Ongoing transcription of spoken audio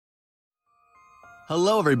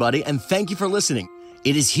Hello, everybody, and thank you for listening.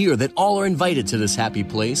 It is here that all are invited to this happy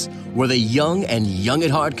place where the young and young at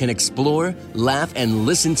heart can explore, laugh, and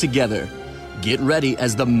listen together. Get ready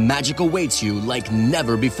as the magic awaits you like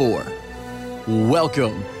never before.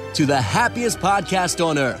 Welcome to the happiest podcast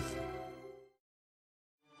on earth.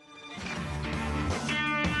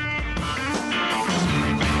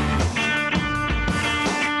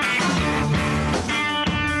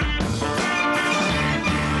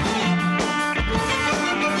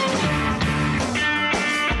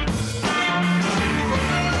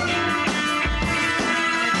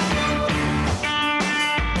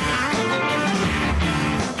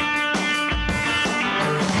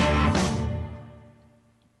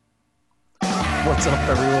 What's up,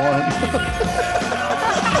 everyone?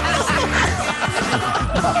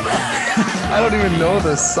 I don't even know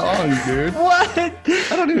this song, dude. What?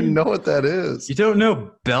 I don't even know what that is. You don't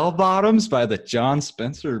know Bell Bottoms by the John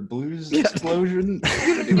Spencer Blues Explosion?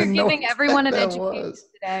 You're giving everyone an education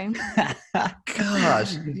today.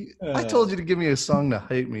 Gosh, I told you to give me a song to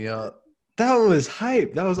hype me up. That was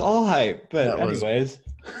hype. That was all hype. But anyways.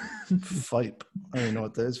 Fipe. I don't even know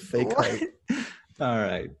what that is. Fake hype. All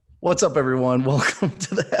right. What's up, everyone? Welcome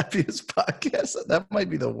to the happiest podcast. That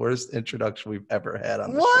might be the worst introduction we've ever had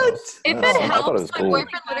on the show. If it helps, my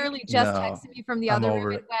boyfriend literally just texted me from the other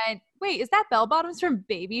room and went, wait, is that Bell Bottoms from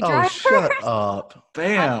Baby Driver? Oh, shut up.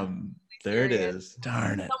 Bam. There it is.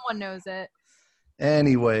 Darn it. Someone knows it.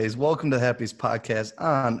 Anyways, welcome to the happiest podcast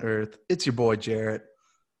on earth. It's your boy, Jarrett.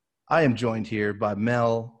 I am joined here by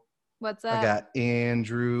Mel. What's up? I got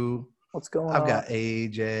Andrew. What's going on? I've got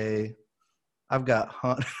AJ. I've got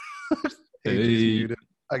Hunter. Hey.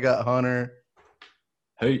 I got Hunter.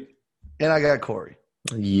 Hey. And I got Corey.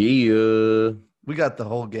 Yeah. We got the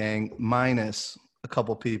whole gang minus a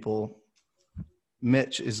couple people.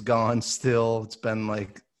 Mitch is gone still. It's been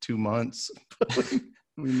like 2 months.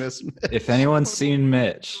 We miss Mitch. If anyone's seen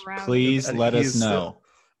Mitch, please let us know.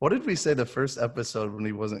 What did we say the first episode when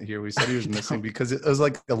he wasn't here? We said he was missing because it was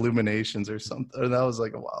like Illuminations or something. Or that was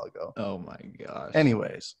like a while ago. Oh my gosh.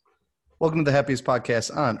 Anyways. Welcome to the happiest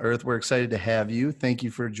podcast on earth. We're excited to have you. Thank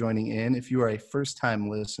you for joining in. If you are a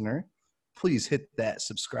first-time listener, please hit that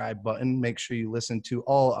subscribe button. Make sure you listen to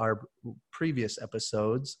all our previous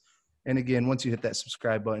episodes. And again, once you hit that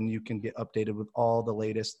subscribe button, you can get updated with all the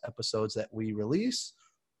latest episodes that we release.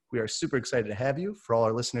 We are super excited to have you. For all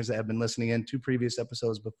our listeners that have been listening in to previous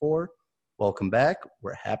episodes before, welcome back.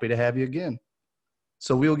 We're happy to have you again.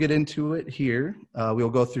 So we'll get into it here.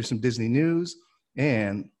 We'll go through some Disney news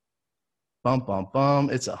and bum, bum, bum.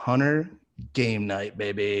 It's a Hunter game night,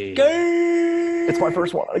 baby. It's my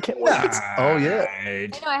first one. I can't wait. Oh, yeah. I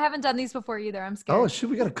know, I haven't done these before either. I'm scared. Oh, shoot.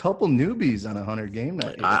 We got a couple newbies on a Hunter game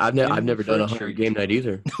night. I've never done a Hunter game night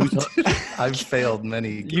either. I've failed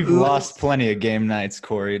many. You've lost plenty of game nights,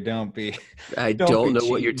 Corey. Don't be. I don't know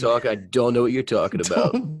what you're talking. I don't know what you're talking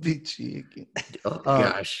about. Don't be cheeky. Oh,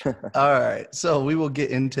 gosh. All right. So we will get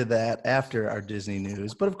into that after our Disney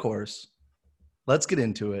news. But of course, let's get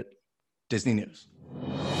into it. Disney news.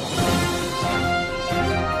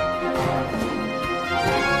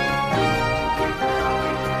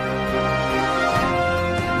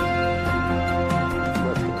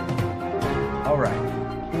 All right.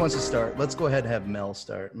 Who wants to start? Let's go ahead and have Mel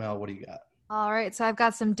start. Mel, what do you got? All right, so I've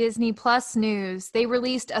got some Disney Plus news. They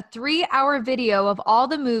released a 3-hour video of all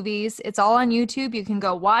the movies. It's all on YouTube. You can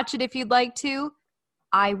go watch it if you'd like to.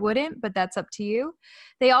 I wouldn't, but that's up to you.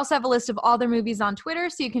 They also have a list of all their movies on Twitter,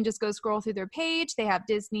 so you can just go scroll through their page. They have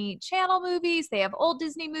Disney Channel movies. They have old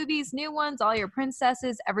Disney movies, new ones, all your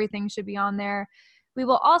princesses. Everything should be on there. We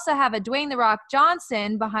will also have a Dwayne "The Rock"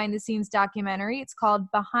 Johnson behind-the-scenes documentary. It's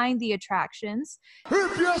called Behind the Attractions.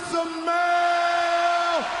 If you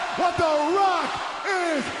smell what The Rock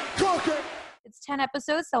is cooking. It's 10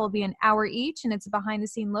 episodes that will be an hour each, and it's a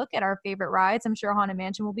behind-the-scene look at our favorite rides. I'm sure Haunted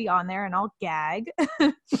Mansion will be on there, and I'll gag.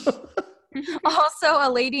 Also, a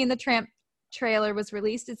Lady and the Tramp trailer was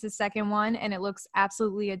released. It's the second one, and it looks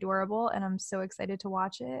absolutely adorable, and I'm so excited to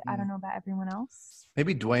watch it. I don't know about everyone else.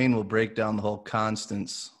 Maybe Dwayne will break down the whole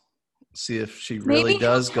Constance, see if she really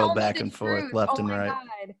does go back and forth, left and right.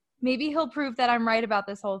 God. Maybe he'll prove that I'm right about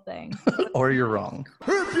this whole thing. Or you're wrong.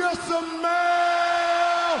 If you smell.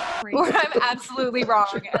 Or I'm absolutely wrong,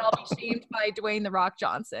 and I'll be shamed by Dwayne "The Rock"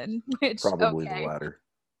 Johnson. Which, Probably okay. the latter.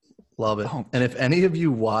 Love it. And if any of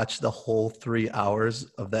you watch the whole 3 hours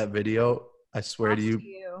of that video, I swear to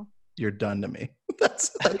you, you're done to me.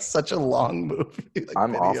 That's such a long movie.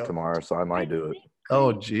 I'm off tomorrow, so I might do it.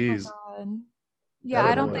 Oh, geez. Yeah,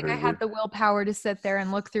 I don't think I have the willpower to sit there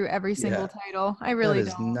and look through every single title. I really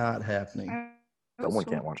don't. That is not happening. Someone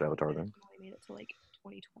can't watch Avatar then. I made it to like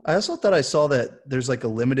 2020. I also thought I saw that there's like a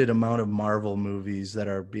limited amount of Marvel movies that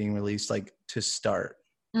are being released like to start.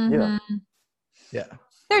 Mhm. Yeah.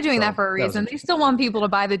 They're doing So, that for a that was reason. They interesting. still want people to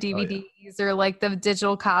buy the Oh, yeah. DVDs or like the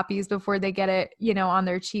digital copies before they get it, on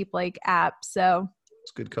their cheap like app. So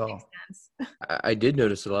It's a good call. I did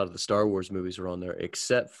notice a lot of the Star Wars movies were on there,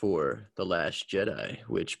 except for The Last Jedi,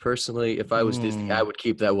 which personally, if I was Disney, I would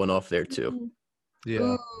keep that one off there too. Yeah.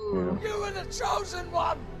 Ooh. You were the chosen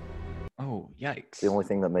one. Oh, yikes. The only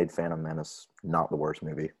thing that made Phantom Menace not the worst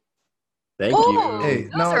movie. Thank Ooh, you. Hey,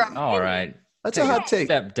 those no, are All right. That's Take a hot take.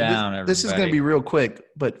 Step down, This is going to everybody. be real quick,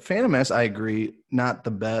 but Phantom Menace, I agree, not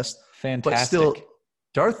the best, Fantastic. but still,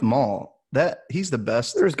 Darth Maul, he's the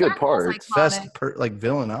best, There's good Darth Maul's parts. iconic. best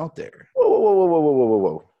villain out there.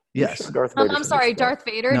 Whoa. Yes. Darth Vader's I'm sorry, mixed up. Darth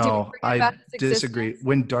Vader. Did we No, forget I about his disagree. existence?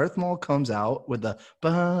 When Darth Maul comes out with the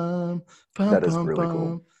bum, bum, That is bum, really bum,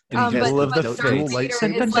 cool. and he has Duel of the Darth dual Fates. Vader is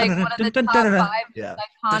lightsabers. like one of the top 5 Yeah.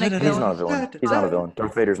 iconic He's He's not a villains. villain. He's not a villain.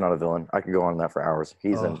 Darth Vader's not a villain. I could go on that for hours.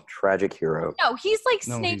 He's a Oh. tragic hero. No, he's like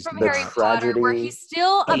No, Snape he's from not. Harry The Potter, where tragedy he's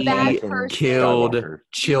still a of bad Anakin person. Killed Skywalker.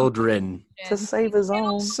 children. To save his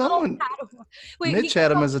own. Someone, Wait, Mitch he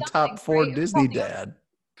had him killed as a younglings, top 4 right? Disney Killed dad.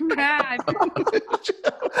 younglings.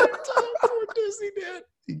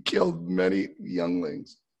 He killed many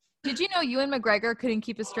younglings. Did you know Ewan McGregor couldn't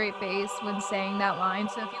keep a straight face when saying that line?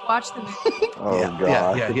 So if you watch the movie, Oh, yeah,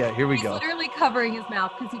 God. yeah. Here we he's go. literally covering his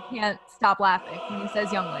mouth because he can't stop laughing when he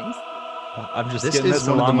says younglings. I'm just This getting is this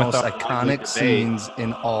one of the along most with our iconic debate. scenes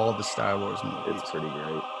in all the Star Wars movies. It's pretty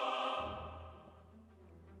great.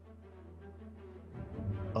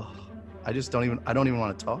 Oh, I don't even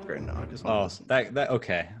want to talk right now. I just want to Oh, listen. that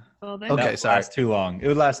okay. Well, then Okay, That would sorry. last too long. It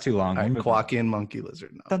would last too long. All right, We're moving on. Quacky and Monkey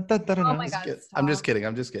Lizard. No. Dun, dun, dun, dun, Oh dun. my God. I'm just stop. kidding.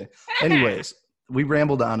 I'm just kidding. Anyways, we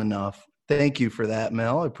rambled on enough. Thank you for that,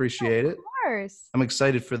 Mel. I appreciate it. Of course. I'm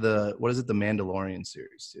excited for the Mandalorian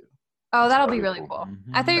series too. Oh, that'll be That'd be really cool. cool. Mhm.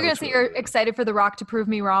 I thought you were That gonna looks say really you're good. excited for The Rock to prove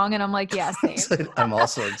me wrong, and I'm like, yeah, same. I'm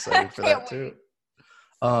also excited for that Can't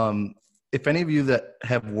too. If any of you that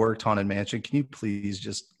have worked Haunted Mansion, can you please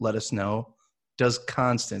just let us know? Does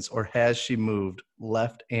Constance or has she moved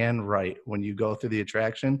left and right when you go through the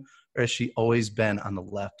attraction, or has she always been on the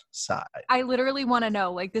left side? I literally want to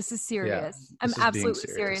know. Like, this is serious. this I'm is being absolutely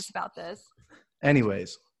serious. serious about this.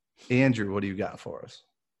 Anyways, Andrew, what do you got for us?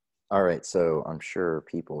 All right, so I'm sure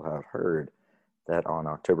people have heard that on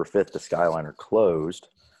October 5th, the Skyliner closed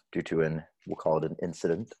due to we'll call it an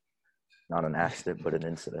incident, not an accident, but an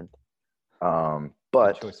incident.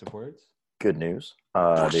 But Choice of words. good news, they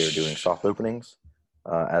are doing soft openings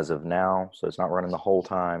as of now, so it's not running the whole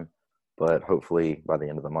time, but hopefully by the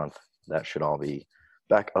end of the month, that should all be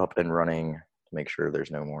back up and running to make sure there's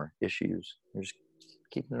no more issues. We're just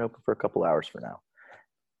keeping it open for a couple hours for now.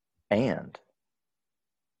 And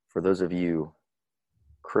for those of you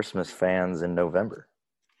Christmas fans in November,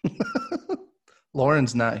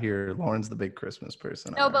 Lauren's not here. Lauren's the big Christmas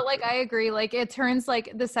person. No, but like I agree. Like it turns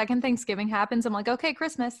like the second Thanksgiving happens, I'm like, okay,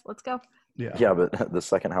 Christmas, let's go. yeah, but the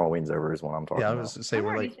second Halloween's over is what I'm talking Yeah, I about. was to say I'm we're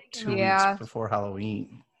already like thinking 2 about it. weeks before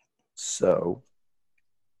Halloween. So,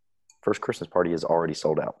 first Christmas party is already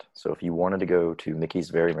sold out. So if you wanted to go to Mickey's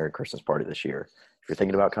Very Merry Christmas Party this year, if you're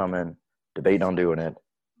thinking about coming, debating on doing it,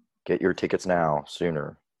 get your tickets now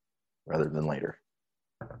sooner rather than later,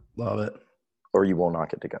 Love it. or you will not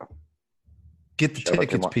get to go. Get the Shout out to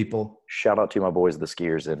tickets, my- people. Shout out to my boys, the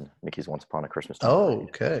skiers, in Mickey's Once Upon a Christmas Time Oh, Parade.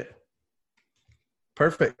 okay.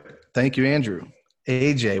 Perfect. Thank you, Andrew.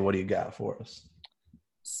 AJ, what do you got for us?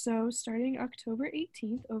 So, starting October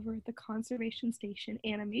 18th over at the Conservation Station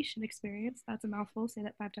Animation Experience, that's a mouthful, say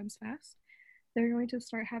that 5 times fast, they're going to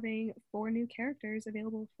start having 4 new characters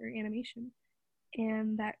available for animation.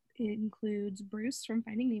 And that includes Bruce from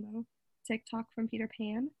Finding Nemo, TikTok from Peter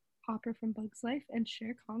Pan, Hopper from Bug's Life, and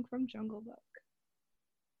Shere Kong from Jungle Book.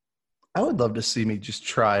 I would love to see me just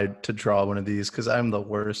try to draw one of these because I'm the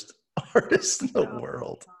worst artist in the So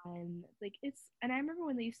world. fun. Like and I remember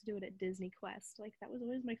when they used to do it at Disney Quest. Like that was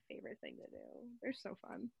always my favorite thing to do. They're so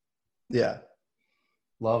fun. Yeah.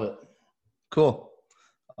 Love it. Cool.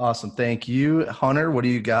 Awesome. Thank you. Hunter, what do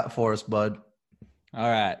you got for us, bud? All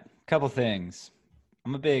right, couple things.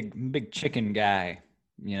 I'm a big chicken guy.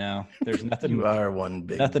 You know, there's nothing. You are one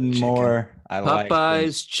big Nothing chicken. more I like. than-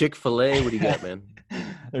 Popeyes, Chick-fil-A. What do you got, man?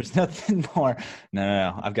 There's nothing more.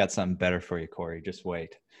 No. I've got something better for you, Corey. Just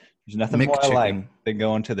wait. There's nothing more I McChicken. like than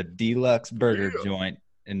going to the deluxe burger joint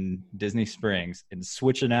in Disney Springs and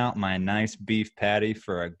switching out my nice beef patty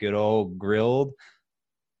for a good old grilled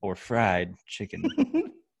or fried chicken.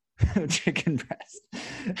 chicken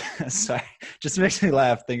breast. Sorry, just makes me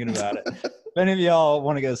laugh thinking about it. If any of y'all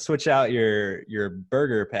want to go switch out your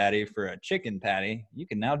burger patty for a chicken patty, you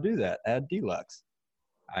can now do that at Deluxe.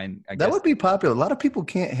 I That guess. would be popular. A lot of people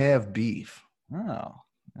can't have beef. Oh,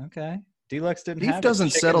 okay. Deluxe didn't Beef have a doesn't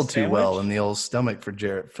chicken settle too well sandwich? in the old stomach for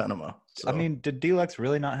Jarrett Fenema. So. I mean, did Deluxe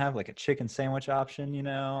really not have like a chicken sandwich option? You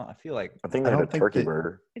know, I feel like I think I they had a don't think turkey they-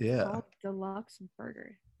 burger. It's Yeah. called deluxe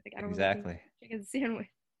burger. Like, I don't exactly. Really think chicken sandwich.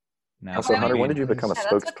 Now, So, Why Hunter, would when did you become a Yeah,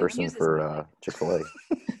 that's what spokesperson confuses for me.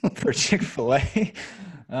 Chick-fil-A? for Chick-fil-A,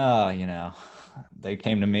 oh, you know, they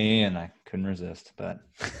came to me and I couldn't resist. But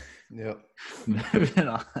Yep. moving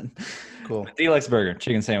on. Cool. Deluxe burger,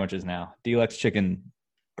 chicken sandwiches now. Deluxe chicken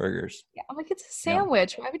burgers. Yeah, I'm like, it's a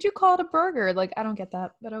sandwich. Why would you call it a burger? Like, I don't get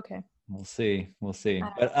that, but okay. We'll see. We'll see. I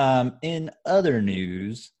don't But in other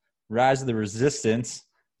news, Rise of the Resistance.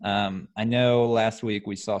 I know last week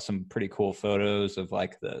we saw some pretty cool photos of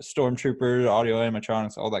like the stormtroopers, audio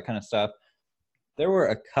animatronics, all that kind of stuff. There were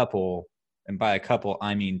a couple, and by a couple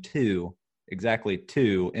I mean exactly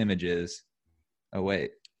two images. Oh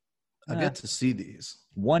wait, I get to see these.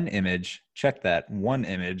 one image. Check that one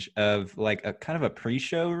image of like a kind of a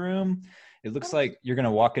pre-show room. It looks like you're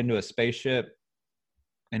gonna walk into a spaceship,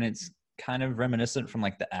 and it's kind of reminiscent from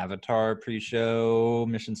like the Avatar pre-show,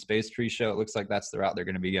 Mission Space pre-show. It looks like that's the route they're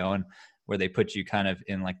going to be going, where they put you kind of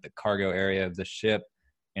in like the cargo area of the ship.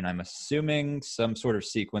 And I'm assuming some sort of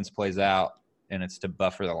sequence plays out, and it's to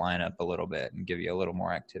buffer the lineup a little bit and give you a little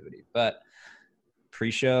more activity. But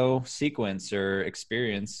pre-show sequence or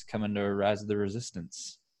experience coming to Rise of the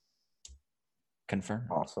Resistance. Confirmed.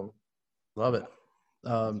 Awesome. Love it.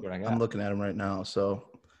 what I got. I'm looking at them right now. So,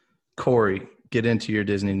 Corey, get into your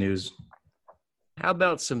Disney news. How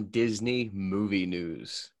about some Disney movie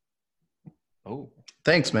news? Oh,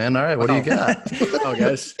 Thanks, man. All right, what do you got? Oh,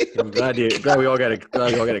 guys, I'm glad we all got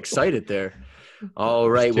excited there. All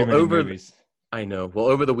right, too well, many movies. I know. Well,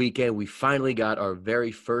 over the weekend, we finally got our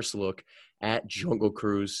very first look at Jungle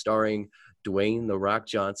Cruise, starring Dwayne "The Rock"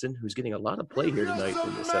 Johnson, who's getting a lot of play here tonight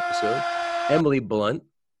in this episode, Emily Blunt,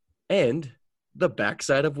 and The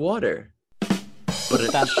Backside of Water. All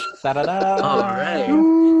right.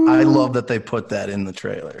 I love that they put that in the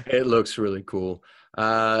trailer. It looks really cool.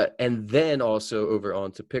 And then also over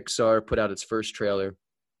onto Pixar, put out its first trailer,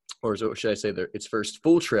 or should I say its first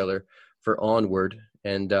full trailer for Onward.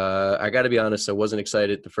 And I got to be honest, I wasn't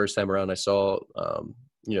excited the first time around. I saw,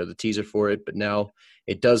 the teaser for it, but now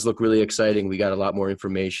it does look really exciting. We got a lot more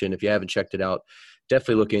information. If you haven't checked it out,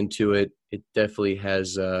 definitely look into it. It definitely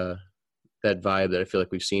has that vibe that I feel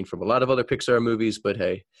like we've seen from a lot of other Pixar movies. But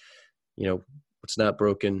hey, what's not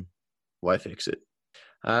broken, why fix it?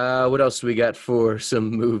 What else do we got for some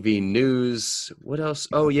movie news? What else?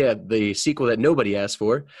 Oh, yeah, the sequel that nobody asked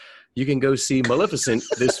for. You can go see Maleficent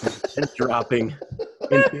this weekend, dropping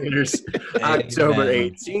in theaters October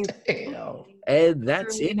 18th. And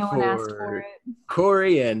that's Really, it no one asked for for it.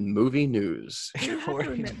 Corey and movie news. You have to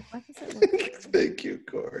admit, Maleficent looks Thank you,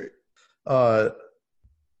 Corey.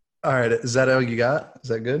 All right, is that all you got? Is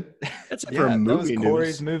that good? That's it Yeah, for that was movie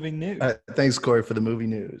Corey's news. moving news. All right, thanks, Corey, for the movie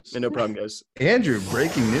news. No problem, guys. Andrew,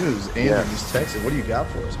 breaking news. Andrew Yeah. just texted. What do you got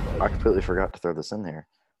for us, I buddy? completely forgot to throw this in there.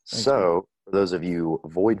 Thank So, for those of you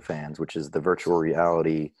Void fans, which is the virtual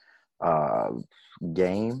reality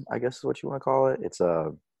game, I guess is what you want to call it.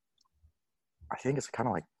 I think it's kind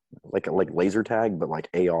of like laser tag, but like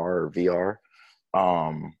AR or VR.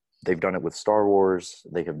 They've done it with Star Wars.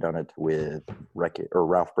 They have done it with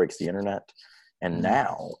Ralph Breaks the Internet, and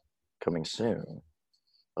now coming soon,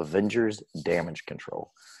 Avengers Damage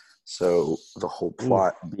Control. So the whole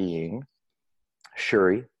plot being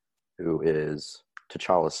Shuri, who is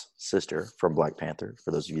T'Challa's sister from Black Panther,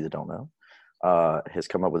 for those of you that don't know, has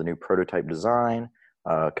come up with a new prototype design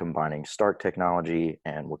combining Stark technology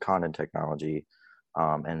and Wakandan technology,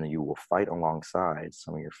 and you will fight alongside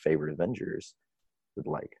some of your favorite Avengers, with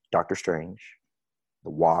like Doctor Strange, the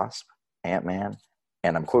Wasp, Ant-Man,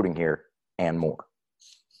 and I'm quoting here, and more.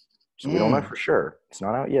 So we don't know for sure. It's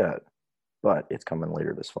not out yet, but it's coming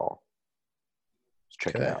later this fall. Let's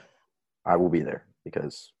check it Okay. out. I will be there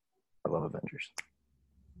because I love Avengers.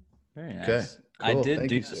 Very nice. Okay, I cool. did Thank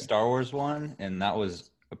do you, the sir. Star Wars one, and that was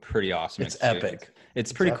a pretty awesome It's experience. epic.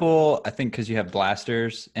 It's pretty epic. cool, I think, because you have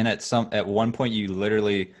blasters, and at one point you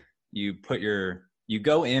literally you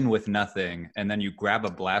go in with nothing, and then you grab a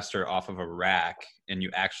blaster off of a rack, and you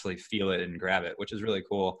actually feel it and grab it, which is really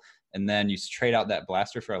cool. And then you trade out that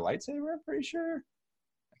blaster for a lightsaber. I'm pretty sure.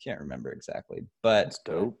 I can't remember exactly, but That's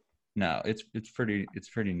dope. no, it's pretty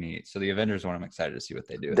neat. So the Avengers one, I'm excited to see what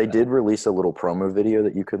they do. with They that. did release a little promo video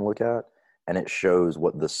that you can look at, and it shows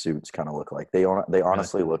what the suits kind of look like. They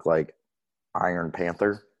honestly look like Iron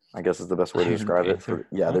Panther, I guess is the best way to Iron describe Panther. it.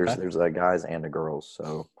 Yeah, Okay. there's guys and a girls,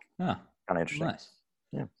 so Huh, kind of interesting. nice.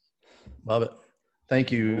 Love it.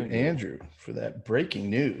 Thank you, Very good. Andrew, for that breaking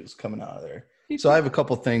news coming out of there. So I have a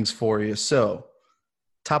couple things for you. So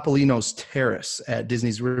Topolino's Terrace at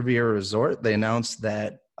Disney's Riviera Resort, they announced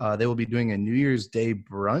that they will be doing a New Year's Day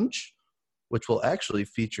brunch, which will actually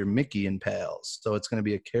feature Mickey and pals. So it's going to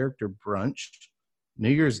be a character brunch. New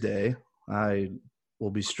Year's Day, I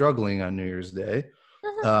will be struggling on New Year's Day.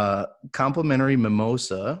 Complimentary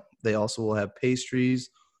mimosa. They also will have pastries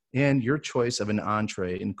and your choice of an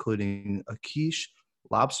entree, including a quiche,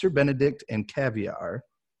 lobster Benedict, and caviar.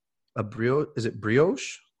 A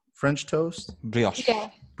brioche French toast? Brioche. Yeah.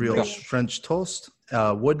 Brioche French toast.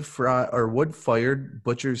 Wood-fired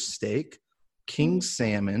butcher's steak, king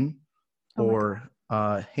salmon, Oh my or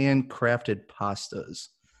handcrafted pastas.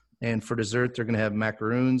 And for dessert, they're going to have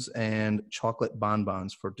macaroons and chocolate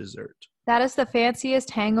bonbons for dessert. That is the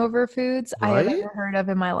fanciest hangover foods I have Right? ever heard of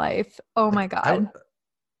in my life. Oh my God.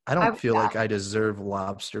 I don't I would feel like die. I deserve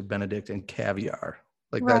lobster Benedict and caviar.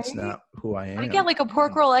 Like that's Right? not who I am. I get like a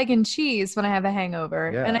pork roll, egg, and cheese when I have a hangover.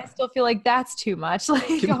 And I Yeah. still feel like that's too much. Like,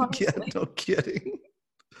 Yeah, honestly. no kidding.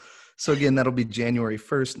 So again, that'll be January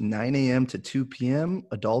 1st, 9 a.m. to 2 p.m.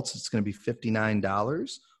 Adults, it's going to be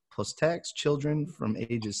 $59 plus tax. Children from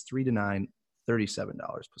ages 3 to 9, $37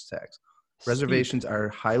 plus tax. Reservations are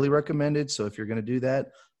highly recommended. So if you're going to do that,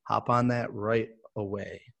 hop on that right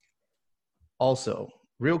away. Also,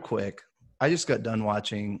 real quick, I just got done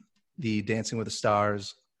watching the Dancing with the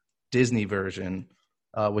Stars Disney version,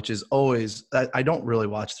 which is always, I don't really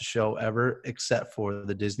watch the show ever except for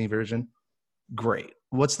the Disney version. Great.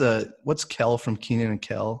 What's Kel from Keenan and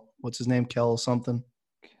Kel? What's his name? Kel something?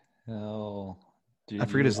 Kel. I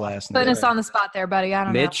forget his last Putting name. us on the spot there, buddy. I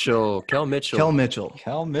don't know. Kel Mitchell. Kel Mitchell.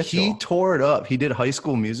 Kel Mitchell. He tore it up. He did High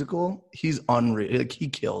School Musical. He's unreal. Like, he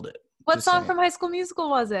killed it. What Just song saying. from High School Musical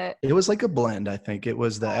was it? It was like a blend, I think. It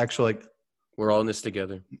was the actual like We're all in this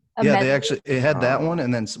together. A yeah, medley? they actually it had that Oh. one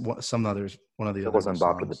and then some others. One of the If it other wasn't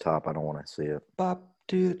Bop to the songs. Top, I don't want to see it. Bop,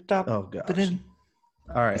 do, top, Oh gosh. ba-dum.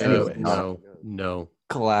 All right. No, Anyways, no.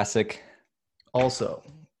 Classic. also,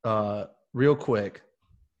 real quick,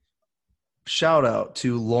 shout out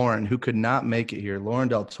to Lauren who could not make it here. Lauren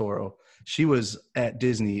Del Toro. She was at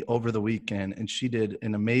Disney over the weekend and she did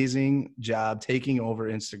an amazing job taking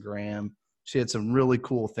over Instagram. She had some really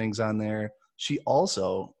cool things on there. She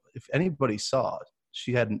also, if anybody saw it,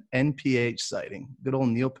 she had an NPH sighting. Good old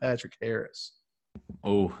Neil Patrick Harris.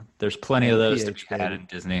 Oh, there's plenty of those to be NPH, had baby. in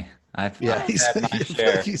Disney. I've Yeah, he's, had my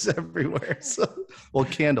share. he's everywhere. So, well,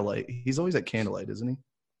 Candlelight. He's always at Candlelight, isn't he?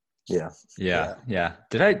 Yeah. Yeah.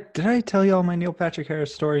 Did I tell you all my Neil Patrick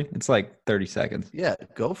Harris story? It's like 30 seconds. Yeah,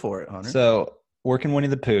 go for it, Hunter. So working Winnie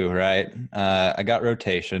the Pooh, right? I got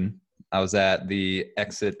rotation. I was at the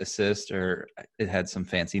exit assist, or it had some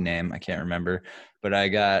fancy name. I can't remember. But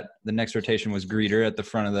the next rotation was greeter at the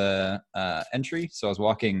front of the entry. So I was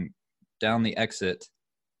walking down the exit,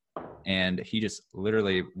 and he just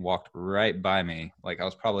literally walked right by me. Like I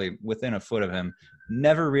was probably within a foot of him.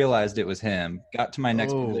 Never realized it was him. Got to my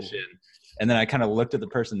next Oh. position. And then I kind of looked at the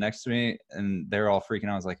person next to me, and they're all freaking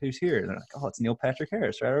out. I was like, who's here? And they're like, oh, it's Neil Patrick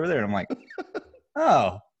Harris right over there. And I'm like,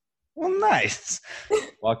 oh, well, nice.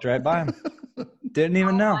 Walked right by him. Didn't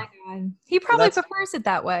even know. Oh my God. He probably that's- prefers it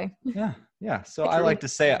that way. Yeah. So I like to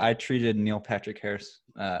say I treated Neil Patrick Harris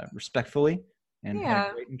respectfully and had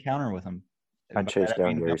Yeah. a great encounter with him. I'd chase By that I down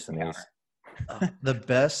mean Gary double encounter. Sinise.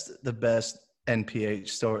 The best NPH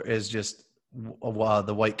story is just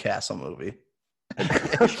the White Castle movie.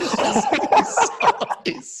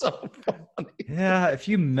 he's so funny. Yeah, if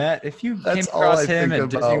you came That's all across I him think at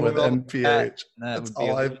Disney about with World, NPH. that That's would be all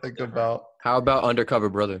a I little think different. about. How about Undercover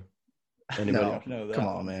Brother? Anybody? No, know that come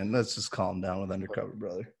one. on, man. Let's just calm down with Undercover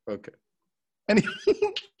Brother. Okay. Any-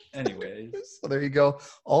 Anyways. So there you go.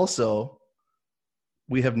 Also,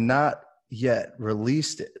 we have not yet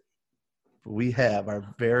released it. But we have our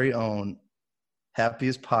very own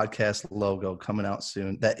Happiest Podcast logo coming out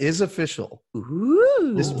soon. That is official.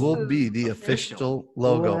 This will be the official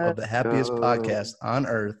logo of the Happiest go. Podcast on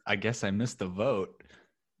Earth. I guess I missed the vote.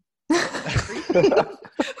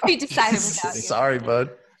 We decided without you. Sorry, bud.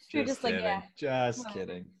 You're just like, kidding. yeah. Just Well.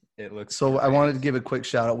 kidding. It looks So I great. wanted to give a quick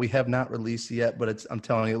shout out. We have not released it yet, but I'm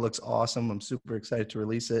telling you, it looks awesome. I'm super excited to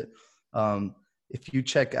release it. If you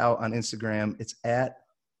check out on Instagram, it's at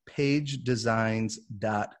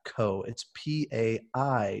paigedesigns.co. It's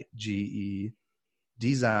PAIGE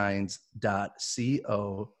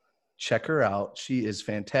designs.co. Check her out. She is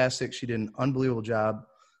fantastic. She did an unbelievable job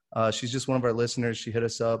She's just one of our listeners. She hit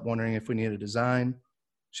us up wondering if we needed a design.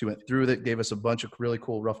 She went through it, gave us a bunch of really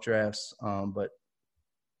cool rough drafts, but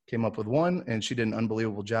came up with one, and she did an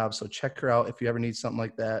unbelievable job. So check her out if you ever need something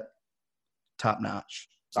like that. Top notch.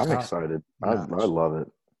 I'm excited. I love it.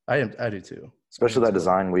 I do too. Especially that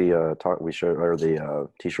design we showed, or the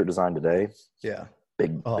t-shirt design today. Yeah.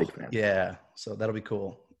 Big fan. Yeah. So that'll be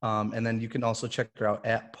cool. And then you can also check her out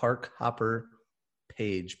at Park Hopper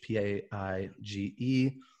Paige, Paige.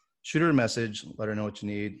 Shoot her a message. Let her know what you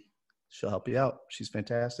need. She'll help you out. She's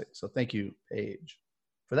fantastic. So thank you, Paige,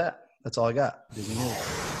 for that. That's all I got. Disney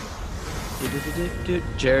News.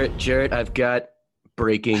 Jarrett, I've got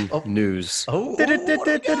breaking news.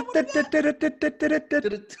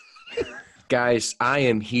 Guys, I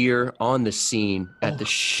am here on the scene at the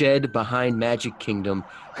shed behind Magic Kingdom,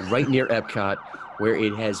 right near Epcot, where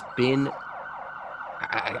it has been,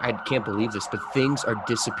 I can't believe this, but things are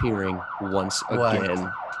disappearing once again.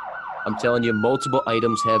 What? I'm telling you, multiple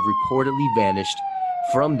items have reportedly vanished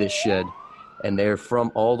from this shed, and they're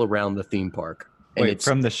from all around the theme park. And Wait,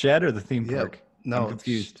 from the shed or the theme park? No, I'm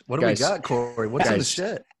confused. What do we got, Corey? What's in the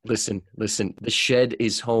shed? Listen. The shed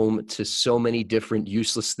is home to so many different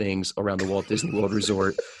useless things around the Walt Disney World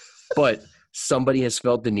Resort, but somebody has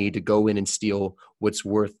felt the need to go in and steal what's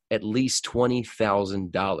worth at least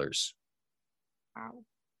 $20,000. Wow.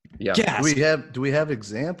 Yeah. Yes. Do we have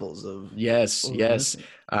examples of? Yes.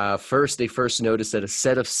 First, they noticed that a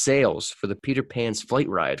set of sails for the Peter Pan's flight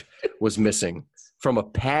ride was missing from a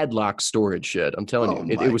padlocked storage shed. I'm telling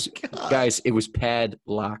you, it was, guys, it was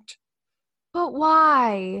padlocked. But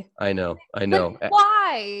why? I know. But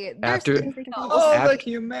why? The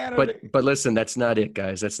humanity. But listen, that's not it,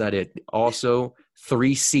 guys. That's not it. Also,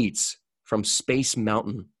 3 seats from Space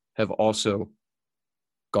Mountain have also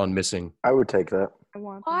gone missing. I would take that.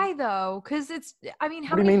 Why though? Because it's. I mean,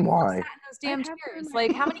 how What do you many mean, people why? sat in those damn chairs?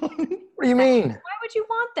 Like, how many? What do you mean? Why would you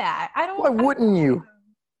want that? I don't. Why wouldn't you?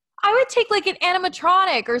 I would take like an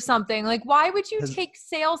animatronic or something. Like, why would you take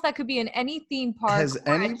sales that could be in any theme park? Has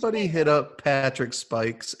anybody hit up Patrick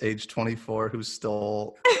Spikes, age 24, who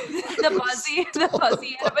stole the fuzzy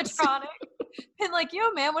animatronic? And like,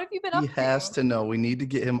 yo, man, what have you been up He to? has to know. We need to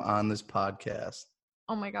get him on this podcast.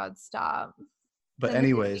 Oh my God, stop. But Then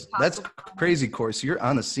anyways, that's crazy, Corey. So you're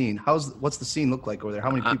on the scene. What's the scene look like over there?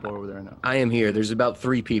 How many people are over there now? I am here. There's about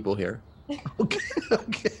 3 people here. Okay.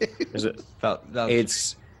 There's a,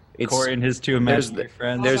 It's it's Corey and his 2 imaginary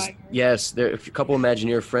friends. there are a couple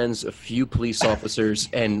Imagineer friends, a few police officers,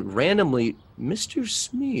 and randomly, Mr.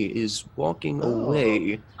 Smee is walking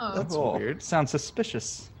away. Oh. That's Oh, weird. Sounds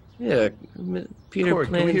suspicious. Yeah, Peter Corey,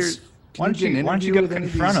 can we hear? Pan's. Why don't you interview go with any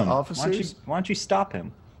of confront these him? officers? Why don't you stop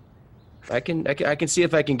him? I can see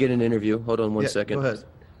if I can get an interview. Hold on one second. Go ahead.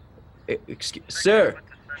 Excuse, sir,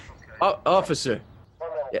 officer.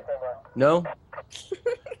 Yeah. No.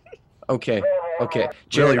 Okay. Really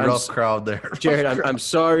Jared, rough crowd there. Jared, I'm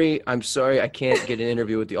sorry. I can't get an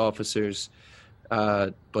interview with the officers.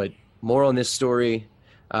 But more on this story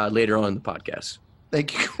later on in the podcast.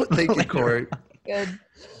 Thank you, Corey. Good.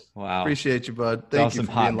 Wow. Appreciate you, bud. Thank you some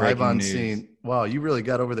for hot being live breaking on news. scene. Wow, you really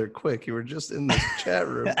got over there quick. You were just in the chat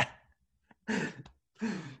room.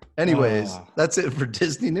 Anyways, that's it for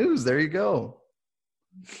Disney News. There you go.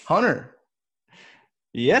 Hunter,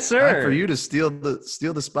 Yes, time sir. for you to steal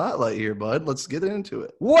the spotlight here, bud. Let's get into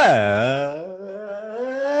it. Well,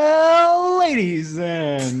 ladies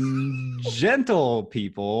and gentle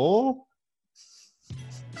people,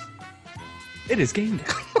 it is game day.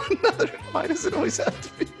 Why does it always have to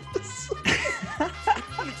be this?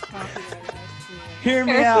 Hear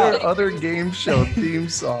me There out. are other game show theme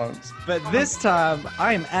songs. But this time,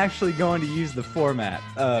 I am actually going to use the format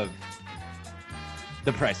of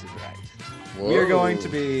The Price is Right. We are going to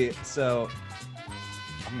be I'm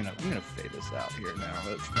gonna fade this out here now.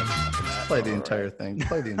 Let's Play the entire thing.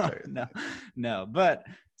 Play the entire thing. No. But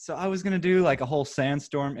so I was gonna do like a whole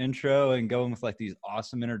Sandstorm intro and go in with like these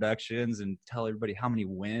awesome introductions and tell everybody how many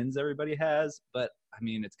wins everybody has. But I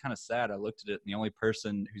mean, it's kind of sad. I looked at it, and the only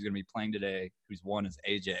person who's gonna be playing today who's won is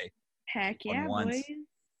AJ. Heck yeah, once.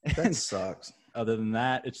 boys. That sucks. Other than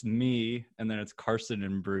that, it's me, and then it's Carson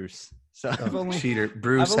and Bruce. So I've only Cheater.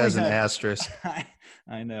 Bruce I've only has an had- asterisk.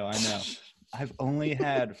 I know. I've only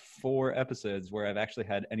had 4 episodes where I've actually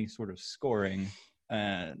had any sort of scoring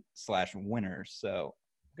 / winner. So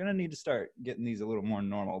I'm going to need to start getting these a little more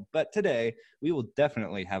normal. But today, we will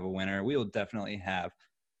definitely have a winner. We will definitely have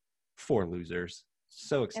 4 losers.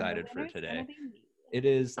 So excited for today. It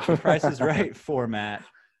is the Price is Right format.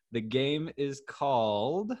 The game is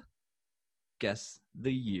called Guess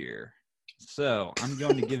the Year. So I'm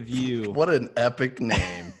going to give you. What an epic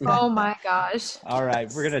name. Oh my gosh. All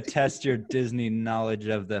right, we're going to test your Disney knowledge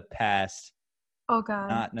of the past. Oh God.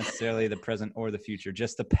 Not necessarily the present or the future,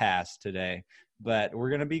 just the past today. But we're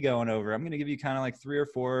going to be going over, I'm going to give you kind of like 3 or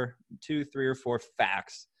 4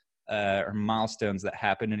 facts or milestones that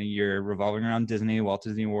happened in a year revolving around Disney, Walt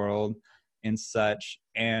Disney World, and such.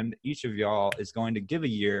 And each of y'all is going to give a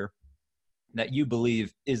year that you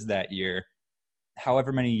believe is that year.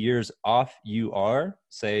 However many years off you are,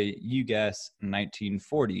 say you guess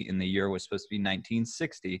 1940 and the year was supposed to be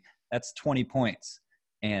 1960, that's 20 points.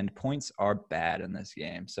 And points are bad in this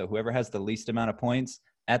game. So whoever has the least amount of points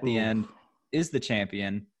at the end is the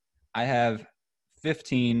champion. I have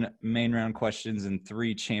 15 main round questions and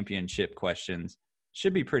 3 championship questions.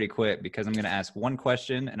 Should be pretty quick because I'm going to ask one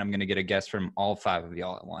question and I'm going to get a guess from all 5 of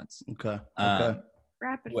y'all at once. Okay.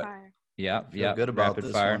 Rapid fire. Yeah. Feel good about Rapid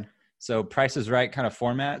this fire. one. So Price is Right kind of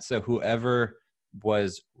format. So whoever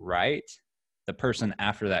was right, the person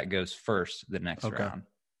after that goes first the next round.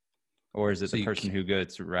 Or is it the person who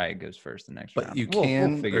goes right goes first the next round? But you We'll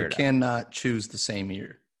can figure or it out. cannot choose the same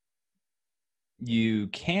year. You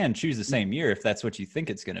can choose the same year if that's what you think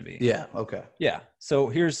it's going to be. Yeah. Okay. Yeah. So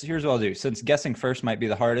here's what I'll do. Since guessing first might be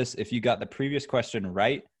the hardest, if you got the previous question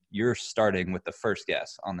right, you're starting with the first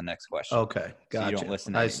guess on the next question. Okay. Gotcha. So you don't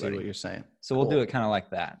listen to I anybody. see what you're saying. So we'll do it kind of like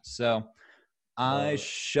that. So I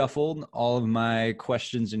shuffled all of my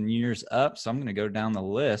questions and years up. So I'm going to go down the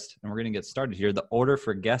list and we're going to get started here. The order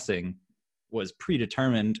for guessing was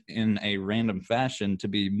predetermined in a random fashion to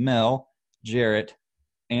be Mel, Jarrett,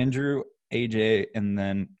 Andrew, AJ, and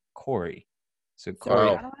then Corey. So Corey,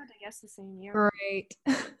 I don't have to guess the same year. Great.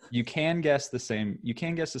 you can guess the same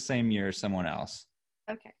year as someone else,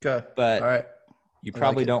 Okay. Okay. but All right. you I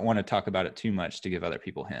probably like it. don't want to talk about it too much to give other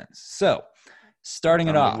people hints. So starting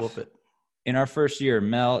it Time to off, whoop it. in our first year,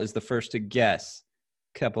 Mel is the first to guess.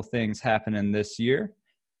 Couple things happening this year.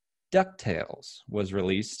 DuckTales was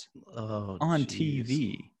released on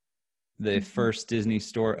TV. The first Disney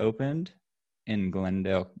store opened in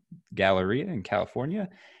Glendale Galleria in California,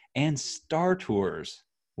 and Star Tours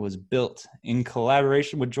was built in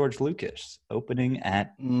collaboration with George Lucas, opening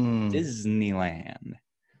at Disneyland.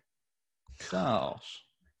 So,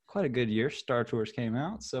 quite a good year. Star Tours came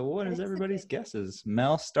out. So, what is everybody's guesses?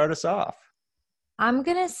 Mel, start us off. I'm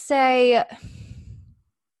going to say,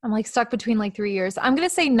 I'm like stuck between like 3 years. I'm going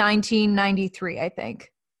to say 1993, I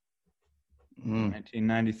think.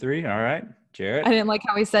 1993. All right. Jarrett? I didn't like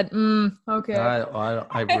how he said, okay.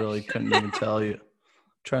 I really couldn't even tell you. I'm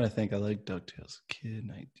trying to think. I like DuckTales as a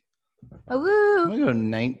kid. Oh, I'm going to go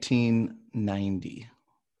 1990.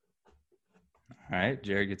 All right.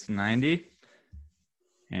 Jarrett gets 90.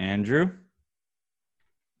 Andrew?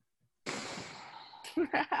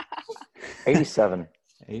 87.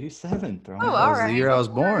 87. Oh, That all was right. the year I was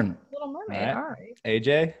born. Little Mermaid. All right. All right.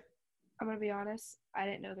 AJ? I'm gonna be honest. I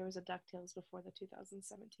didn't know there was a DuckTales before the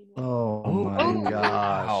 2017 one. Oh, my gosh.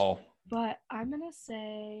 Wow. But I'm gonna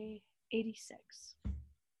say 86.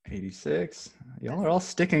 86. Y'all are all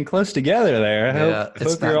sticking close together there. I Yeah, hope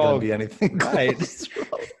it's not you're going all to be anything right. close.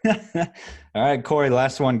 All right, Corey,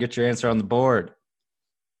 last one. Get your answer on the board.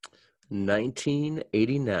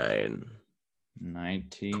 1989.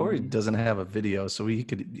 19. Corey doesn't have a video, so he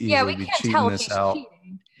could easily Yeah, we be can't cheating tell if this he's out.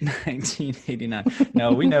 cheating. 1989.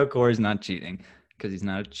 No, we know Corey's not cheating because he's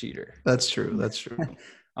not a cheater. That's true. That's true.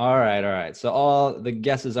 All right. So all the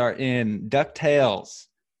guesses are in. DuckTales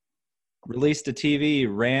released to TV,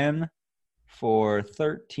 ran for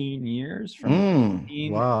 13 years from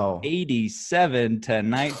Wow. 1987 to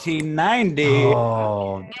 1990.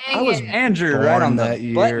 Oh, I Dang was it. Andrew, born right on the that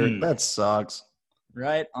year. button. That sucks.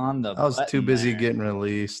 Right on the I was too button busy there. getting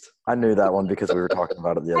released. I knew that one because we were talking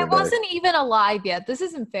about it the I other day. wasn't even alive yet. This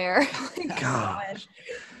isn't fair. Like, Gosh.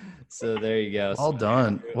 So there you go. Well So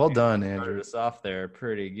done. Well done, started Andrew. us off there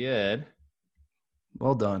pretty good.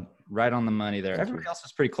 Well done. Right on the money there. Everybody else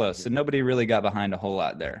was pretty close, so nobody really got behind a whole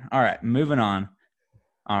lot there. All right, moving on.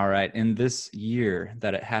 All right, in this year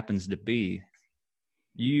that it happens to be,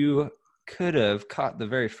 you could have caught the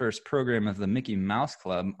very first program of the Mickey Mouse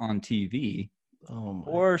Club on TV, Oh my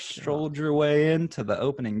or God. strolled your way into the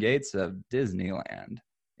opening gates of Disneyland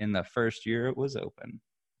in the first year it was open.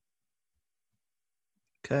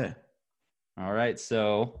 Okay. All right,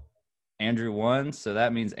 so Andrew won, so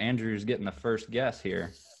that means Andrew's getting the first guess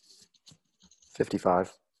here.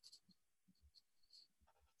 55.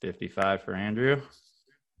 55 for Andrew.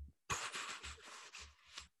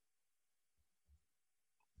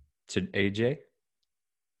 To AJ.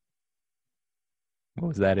 What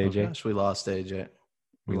was that, Oh AJ? gosh, we lost AJ.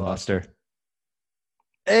 we lost her.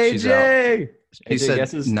 AJ. He AJ said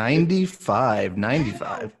guesses 95.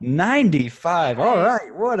 95. All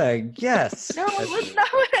right, what a guess. No, that's not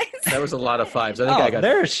what I said. That was a lot of fives. I think I got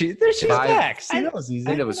there she's five. back. See, that was easy. I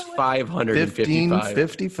think it was 555.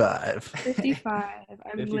 1555. 55. I'm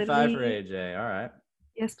 55 literally... for AJ. All right.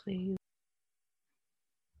 Yes, please.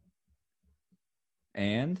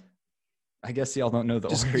 And I guess y'all don't know the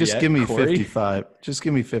order Just yet. give me Corey? 55. Just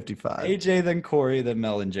give me 55. AJ, then Corey, then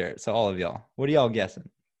Mel and Jarrett. So all of y'all. What are y'all guessing?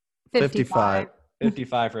 55.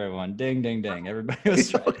 55 for everyone. Ding, ding, ding. Everybody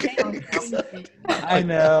was right. Okay. I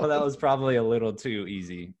know that was probably a little too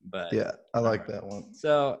easy, but Yeah, I like that one.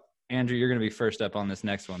 So, Andrew, you're going to be first up on this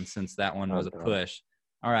next one since that one was a push.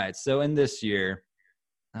 All right. So, in this year,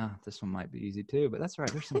 this one might be easy too, but that's all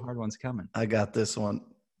right. There's some hard ones coming. I got this one.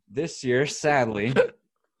 This year, sadly,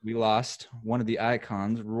 we lost one of the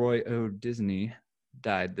icons. Roy O. Disney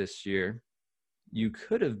died this year. You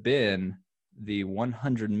could have been the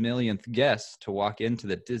 100 millionth guest to walk into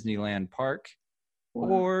the Disneyland park,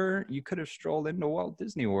 or you could have strolled into Walt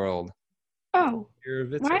Disney World. Oh,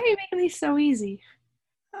 why are you making these so easy?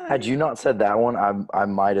 Had you not said that one, I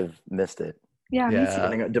might have missed it. Yeah, me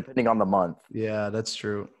too. Depending on the month. Yeah, that's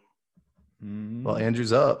true. Mm-hmm. Well,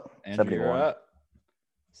 Andrew's up. Andrew, you're 71. up.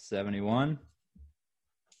 71.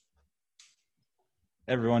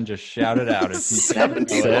 Everyone just shout it out. If you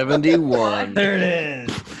 71. There it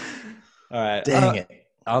is. All right. Dang it.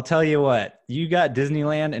 I'll tell you what. You got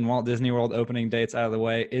Disneyland and Walt Disney World opening dates out of the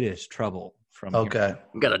way. It is trouble from here. Okay.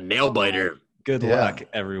 We got a nail biter. Good Yeah. luck,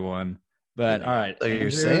 everyone. But all right. So you're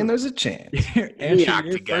Andrew- saying there's a chance. Andrew, The you're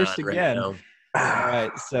octagon first right again. now. All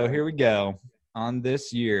right. So here we go. On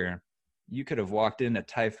this year, you could have walked into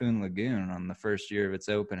Typhoon Lagoon on the first year of its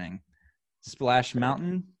opening. Splash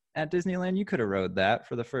Mountain at Disneyland, you could have rode that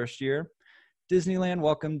for the first year. Disneyland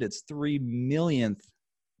welcomed its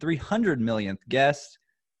 300 millionth guest,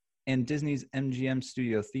 and Disney's MGM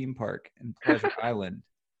Studio theme park in Pleasure Island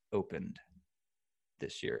opened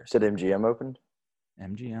this year. Said MGM opened?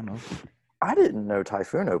 MGM opened. I didn't know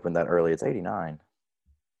Typhoon opened that early. It's 89.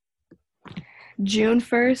 June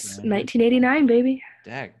 1st, 1989, baby.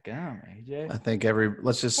 Daggum, AJ. I think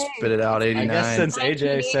let's just spit it out. 89. I guess since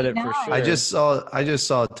AJ said it for sure. I just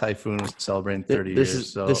saw Typhoon was celebrating 30 This years.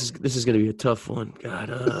 is So this is gonna be a tough one. God,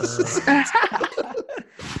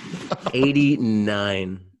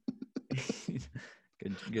 89.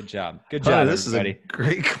 Good job. Good Oh, job, this everybody. is a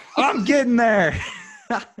great. I'm getting there.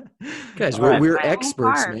 Guys, All right. we're My own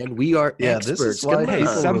experts, park. man. We are Yeah, this experts. is why Come Hey, on.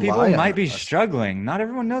 people some people rely on might be us. struggling. Not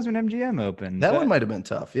everyone knows when MGM opened. That one might have been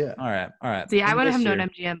tough. Yeah. All right. See, I In would this have known year-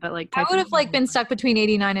 MGM, but like I would have been stuck between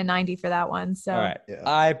 89 and 90 for that one. So All right. Yeah.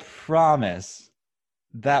 I promise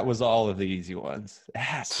that was all of the easy ones. It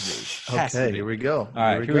has to be. Has to Okay, be. here we go. All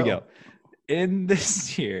right, here we go. In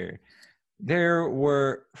this year, there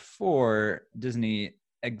were 4 Disney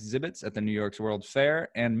exhibits at the New York's World Fair,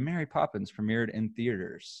 and Mary Poppins premiered in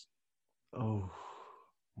theaters. Oh,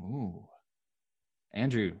 Ooh.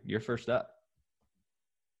 Andrew, you're first up.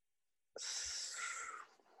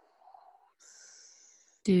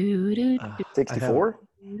 64?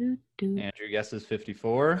 Andrew guesses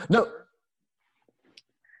 54. No.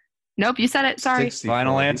 Nope, you said it. Sorry. 64.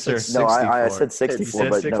 Final He answer. said No, I 64. said 64, said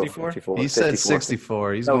but 64? no. 54. He said 54.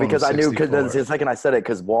 64. He's No, going because with I knew 64. because the second I said it,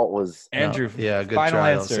 because Walt was. Andrew, Yeah, good final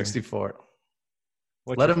try. though. answer. 64.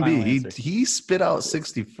 What's Let your him be. final answer? He spit out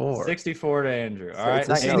 64. 64 to Andrew. All right. It's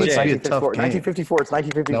This AJ. needs to be a tough 1954. game. 1954. It's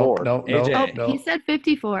 1954. No, AJ. no. He said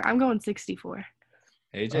 54. I'm going 64.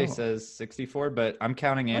 AJ Oh. says 64, but I'm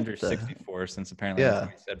counting Andrew the- 64 since apparently Yeah. that's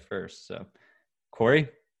what he said first. So, Corey,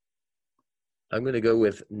 I'm gonna go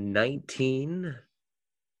with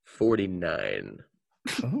 1949.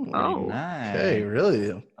 Oh. nice. Okay,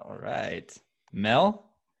 really? All right.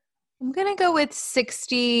 Mel, I'm going to go with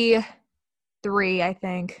 63, I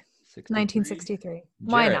think. 63. 1963.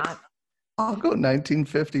 Why Jarrett. not? I'll go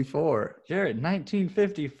 1954. Jared,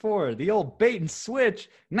 1954, the old bait and switch.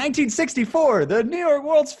 1964, the New York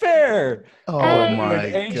World's Fair. Oh Hey. my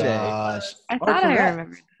AJ. gosh, I thought I correct.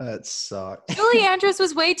 remembered. that sucked. Julie Andrews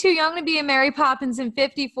was way too young to be a Mary Poppins in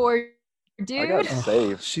 54, I dude. got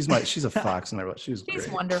saved. She's a fox in there, but she's She's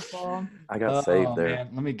great. wonderful. I got saved there. Man.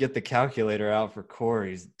 Let me get the calculator out for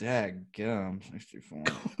Corey's. Daggum. 64.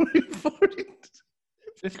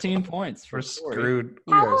 15 points for We're Corey. screwed.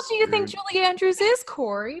 We How are old do you think screwed. Julie Andrews is,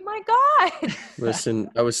 Corey? My God. Listen,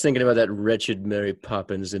 I was thinking about that wretched Mary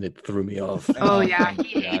Poppins, and it threw me off. Oh, yeah. my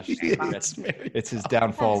He gosh. hates Mary Poppins. It's Mary It's his Poppins.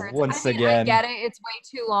 downfall That hurts. once I mean, again. I get it. It's way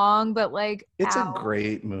too long, but like, It's ow. a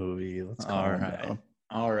great movie. Let's All calm right. down.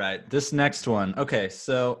 All right. This next one. Okay.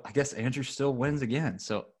 So I guess Andrew still wins again.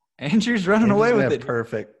 So Andrew's running away Andrew's with gonna it. have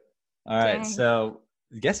perfect. All right. Dang. So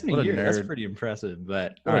Guessing a What a year, that's nerd. pretty impressive.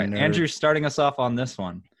 But What all a right, nerd. Andrew, starting us off on this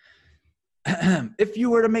one. If you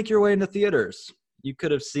were to make your way into theaters, you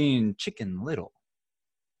could have seen Chicken Little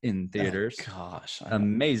in theaters. Oh, gosh.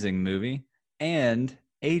 Amazing movie. And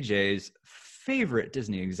AJ's favorite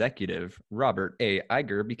Disney executive, Robert A.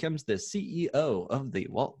 Iger, becomes the CEO of the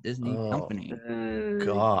Walt Disney Company.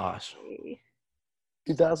 Gosh.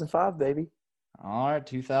 2005, baby. All right,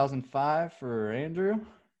 2005 for Andrew.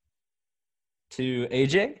 To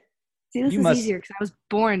AJ. See, this You is must- easier because I was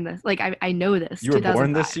born this. Like, I know this. You were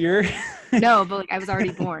born 2005. this year? No, but like I was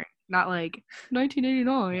already born. Not like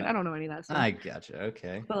 1989. I don't know any of that stuff. I gotcha.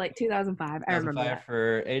 Okay. But like 2005, I remember 2005 that.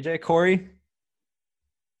 for AJ. Corey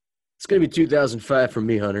It's gonna be 2005 for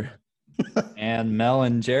me, Hunter. and Mel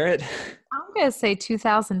and Jarrett. I'm gonna say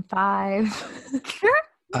 2005.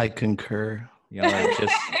 I concur.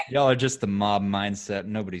 Y'all are just the mob mindset.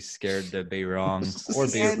 Nobody's scared to be wrong or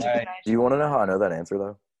be right. Do you want to know how I know that answer,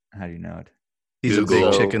 though? How do you know it? He's a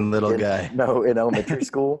Google. big Chicken Little in, guy. No, in elementary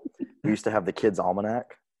school, we used to have the Kids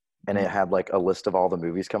Almanac, and it had like a list of all the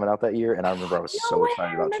movies coming out that year. And I remember I was so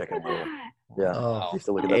excited about Chicken Little. Yeah, Oh. I used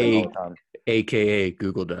to look at that thing all the time. AKA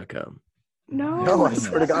Google.com. No, No, I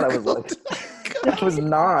swear to God, I was like, I was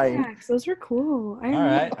 9. Almanacs, those were cool. I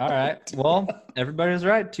remember. All right. Well, everybody was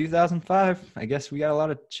right. 2005. I guess we got a lot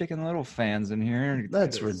of Chicken Little fans in here.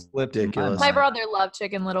 That's It slipped in ridiculous. my My mind. brother loved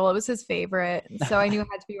Chicken Little. It was his favorite. So I knew it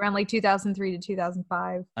had to be around like 2003 to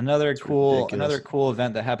 2005. Another cool ridiculous.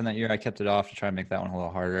 event that happened that year. I kept it off to try and make that one a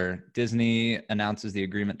little harder. Disney announces the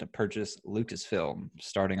agreement to purchase Lucasfilm,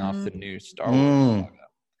 starting off the new Star Wars Mm. saga.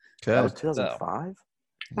 That was Okay. 2005?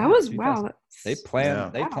 That was 2000. wow.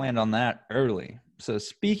 They planned on that early. So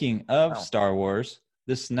speaking of Wow. Star Wars,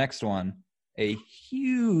 this next one, a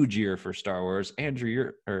huge year for Star Wars. Andrew,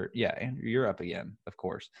 you're up again, of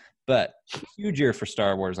course. But huge year for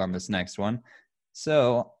Star Wars on this next one.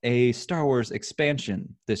 So a Star Wars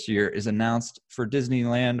expansion this year is announced for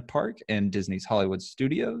Disneyland Park and Disney's Hollywood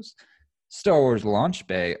Studios. Star Wars Launch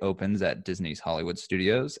Bay opens at Disney's Hollywood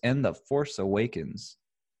Studios, and The Force Awakens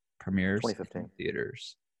premieres in 2015.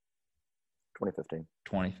 theaters. 2015.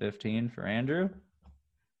 2015 for Andrew.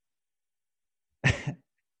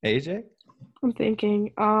 AJ? I'm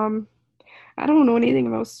thinking. I don't know anything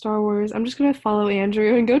about Star Wars. I'm just gonna follow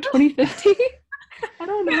Andrew and go 2015. I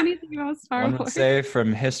don't know anything about Star One would Wars. say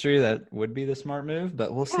from history that would be the smart move,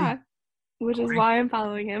 but we'll see. Yeah, which is why I'm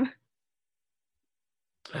following him.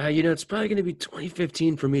 It's probably gonna be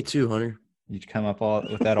 2015 for me too, Hunter. You'd come up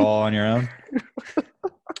with that all on your own?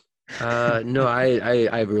 No,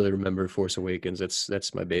 I really remember Force Awakens.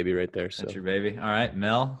 That's my baby right there. So That's your baby. All right,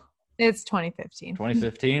 Mel. It's 2015.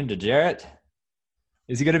 2015 to Jarrett.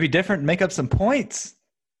 Is he going to be different and make up some points?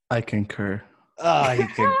 I concur. Oh, he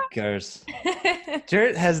concurs.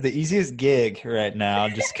 Jarrett has the easiest gig right now,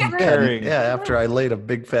 just Yeah, concurring. yeah, after I laid a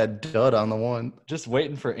big fat dud on the one. Just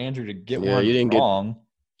waiting for Andrew to get Yeah, one you didn't get- wrong.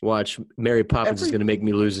 watch, Mary Poppins is gonna make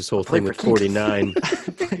me lose this whole Play thing with for keeps. 49.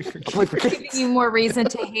 Play for Giving kids. you more reason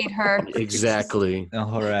to hate her. Exactly.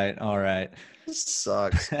 All right.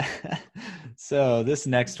 Sucks. So this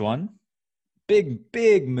next one,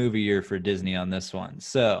 big movie year for Disney on this one.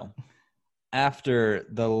 So after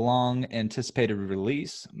the long anticipated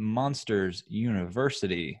release, Monsters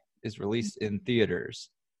University is released in theaters.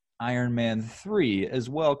 Iron Man 3 as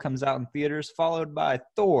well comes out in theaters, followed by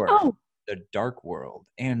Thor, Oh, The Dark World.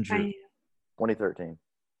 Andrew 2013.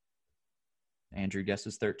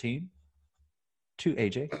 guesses 13. To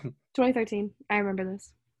AJ. 2013. I remember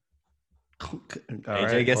this.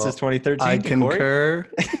 AJ guesses 2013. I to Corey. concur.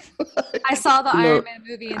 I saw the You know, Iron Man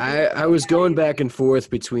movie. In I was going back and forth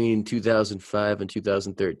between 2005 and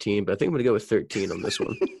 2013, but I think I'm gonna go with 13 on this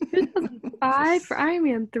one. 2005 for Iron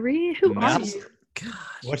Man 3. Who are Maps. you? Gosh,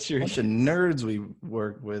 What's your bunch of nerds we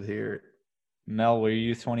work with here. Mel? Were you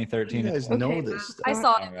You 2013? guys Okay, know this stuff. I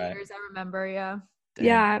saw it in All right. theaters. I remember. Yeah. Dang.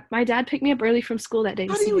 Yeah, my dad picked me up early from school that day.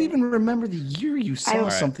 to How do see you it. even remember the year you saw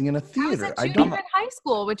Alright. something in a I was theater? a I junior don't. in high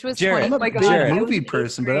school, which was Jared, I'm a 20. big Jared. movie I was in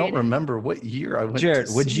person, but I don't grade. remember what year I went. Jared,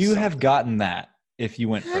 to would see you have something. gotten that if you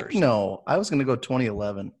went Heck first? no, I was gonna go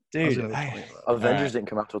 2011. I was Dude, gonna go I- 2011. Avengers Alright. didn't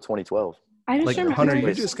come out till 2012. I just Like remember. Hunter, you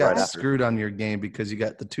Wait, just right got after. screwed on your game because you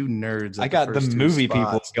got the two nerds. I at got the first two movie people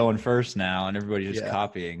spots. going first now, and everybody's just Yeah.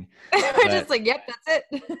 copying. We're just like, yep, that's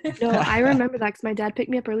it. No, I remember that because my dad picked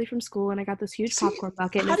me up early from school and I got this huge See, popcorn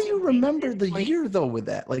bucket. and How it do you said, remember the like- year though with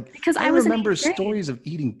that? Like, Because I I was in remember eighth grade. stories of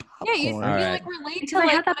eating Yeah, you, popcorn. you Alright. like relate to Because I like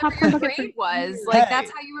had that whatever popcorn your bucket for grade was. years. Like Hey,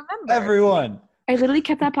 that's how you remember. Everyone, I literally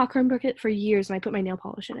kept that popcorn bucket for years and I put my nail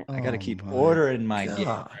polish in it. I got to Oh keep my order in my game.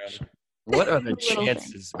 gosh. What are the Little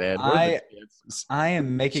chances, man? What are the chances? I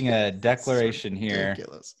am making a declaration here.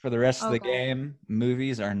 Ridiculous. For the rest of the Okay. game,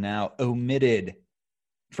 movies are now omitted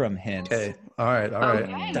from hints. Okay. All right. All right.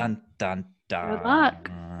 Okay. Dun, dun, dun. Good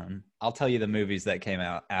luck. I'll tell you the movies that came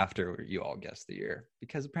out after you all guessed the year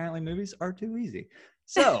because apparently movies are too easy.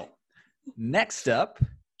 So, next up,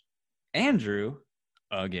 Andrew,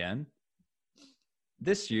 again.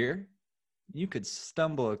 This year, you could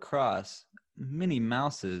stumble across Minnie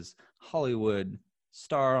Mouse's Hollywood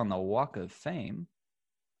Star on the Walk of Fame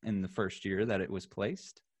in the first year that it was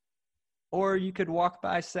placed. Or you could walk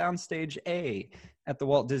by Soundstage A at the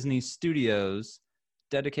Walt Disney Studios,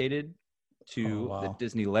 dedicated to the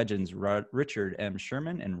Disney legends Richard M.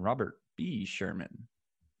 Sherman and Robert B. Sherman.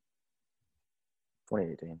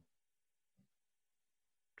 2018.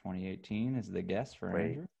 2018 is the guess for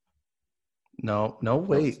Wait. Andrew. No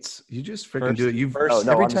waits. You just freaking First- do it. You've first- Oh,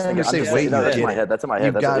 no, every I'm just time you thinking, say wait, no, you that's get in my it. head. That's in my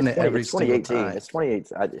head. You've gotten it's it every it's 2018. single time. It's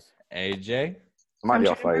 2018. AJ? I might I'm be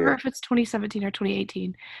trying off to by a remember year. if it's 2017 or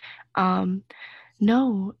 2018.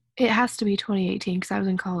 No, it has to be 2018 because I was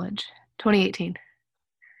in college. 2018.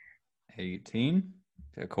 18.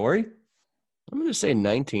 Corey? I'm going to say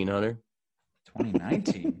 19, Hunter.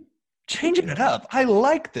 2019. Changing it up. I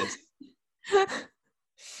like this.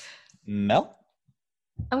 Mel?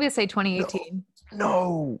 I'm gonna say 2018.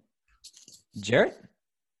 No. Jarrett?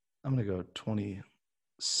 I'm gonna go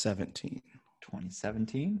 2017.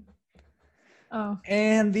 2017. Oh.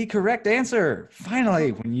 And the correct answer.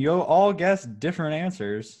 Finally, when you all guess different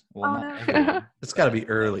answers. Well, Oh, not no. everyone. It's got to be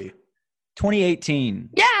early. 2018.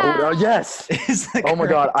 Yeah. Oh, yes. is the Oh my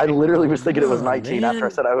correct- God. I literally was thinking it was Oh, 19 after I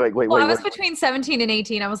man. said, I was like, wait. Well, I was between 17 and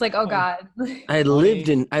 18. I was like, oh God. I lived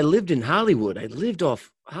in Hollywood. I lived off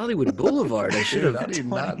Hollywood Boulevard. I should Dude, have. I did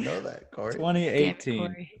not know that, Corey. 2018.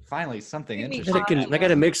 Corey. Finally, something Give me interesting.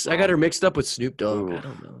 I got her mixed up with Snoop Dogg. Ooh. I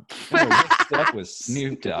don't know. Mixed up with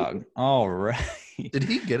Snoop Dogg. All right. Did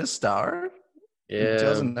he get a star in Yeah,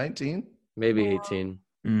 2019? maybe 18.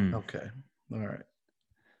 Mm. Okay. All right.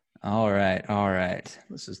 All right. All right.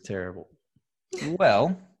 This is terrible.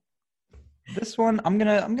 Well, this one I'm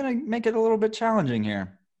gonna make it a little bit challenging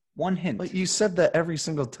here. One hint. But you said that every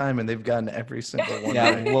single time, and they've gotten every single one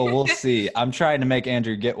Yeah, right. well, we'll see. I'm trying to make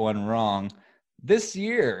Andrew get one wrong. This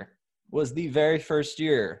year was the very first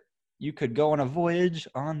year you could go on a voyage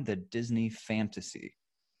on the Disney Fantasy.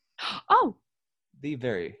 Oh, The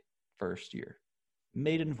very first year.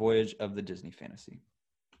 Maiden voyage of the Disney Fantasy.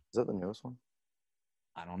 Is that the newest one?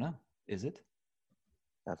 I don't know. Is it?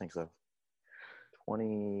 I think so.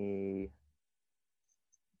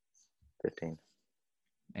 2015.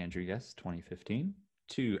 Andrew, yes, 2015.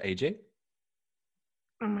 To AJ.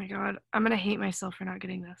 oh my God. I'm gonna hate myself for not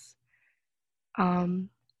getting this.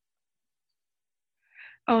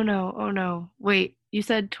 Oh no. Wait, you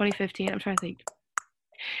said 2015. I'm trying to think.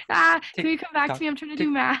 Can you come back to me? I'm trying to do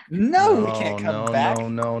math. No, we can't come back.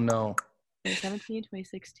 No. 2017,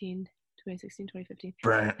 2016, 2015.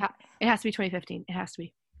 Brent. It has to be 2015. It has to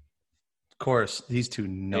be. Of course, these two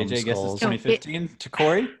AJ guesses numbskulls. 2015. To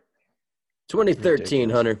Corey. 2013,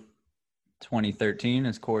 Ridiculous. Hunter. 2013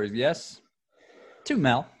 is Corey's yes. To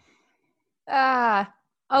Mel.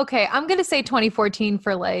 Okay. I'm gonna say 2014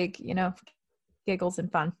 for giggles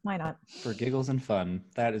and fun. Why not? For giggles and fun.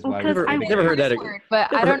 That is Well, why 'cause we're I giving never it- heard that. Curse word,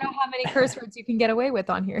 but I don't know how many curse words you can get away with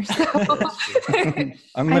on here. So.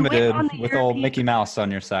 Unlimited on the with old European- Mickey Mouse on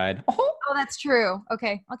your side. Oh, that's true.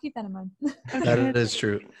 Okay, I'll keep that in mind. That is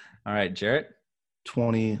true. All right, Jarrett.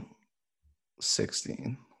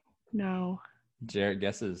 2016. No. Jarrett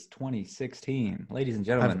guesses 2016. Ladies and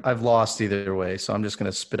gentlemen, I've lost either way, so I'm just going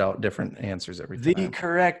to spit out different answers every the time.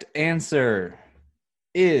 correct answer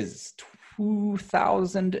is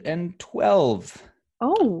 2012.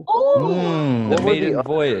 Oh. Mm. The What were the maiden other-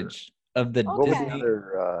 voyage of the What were the Disney.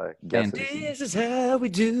 other guesses? Fantasy. This is how we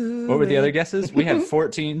do. What were the it. other guesses? We had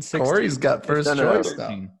 14, 16. Corey's got first No, no, no. choice now.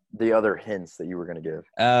 13. The other hints that you were going to give.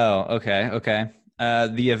 Oh, okay.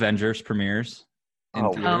 The Avengers premieres in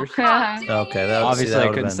Oh, theaters. Okay, that Obviously, that I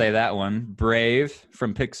would've couldn't been- say that one. Brave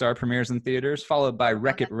from Pixar premieres in theaters, followed by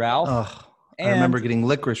Wreck-It Ralph. Oh, I And- remember getting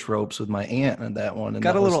licorice ropes with my aunt in that one, and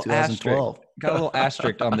Got that a was little 2012. Got a little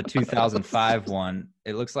asterisk on the 2005 one.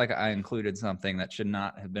 It looks like I included something that should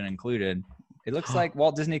not have been included. It looks like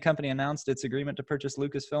Walt Disney Company announced its agreement to purchase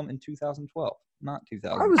Lucasfilm in 2012, not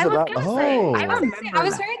 2000. I was I was about gonna Oh. say, I was, remember I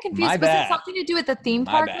was that. very My confused. Was bad. it something to do with the theme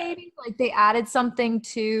My park, bad. maybe? Like they added something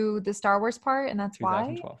to the Star Wars part, and that's why?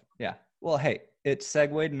 2012. Yeah. Well, hey, it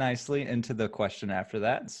segued nicely into the question after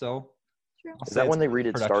that. So, True. I'll Is say that it's when they good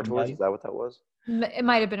redid Star production Tours? value. Is that what that was? It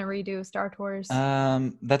might have been a redo of Star Tours.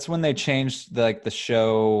 That's when they changed the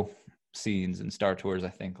show scenes in Star Tours, I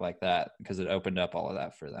think, like that, because it opened up all of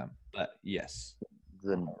that for them. But yes.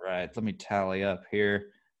 Then All right, let me tally up here.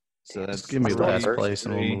 So that's Just give me Still last first. place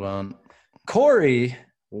and we'll move on. Corey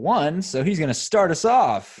won, so he's going to start us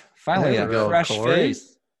off. Finally, There a we go, fresh Corey.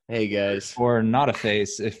 face, Hey guys. or not a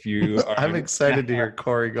face if you are. I'm excited to hear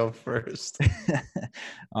Corey go first.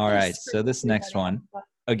 All right, so this next one,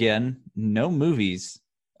 again, no movies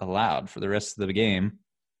allowed for the rest of the game.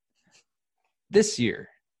 This year,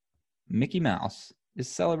 Mickey Mouse is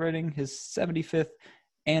celebrating his 75th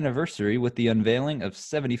anniversary with the unveiling of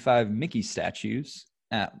 75 Mickey statues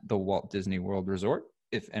at the Walt Disney World Resort,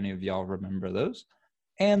 if any of y'all remember those.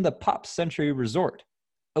 And the Pop Century Resort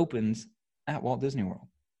opens at Walt Disney World.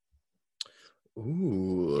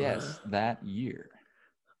 Ooh. Yes, that year.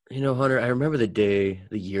 You know, Hunter, I remember the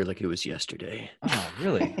year like it was yesterday. Oh,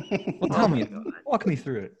 really? Well, tell me, walk me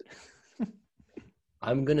through it.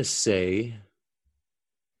 I'm gonna say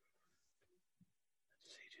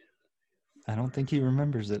I don't think he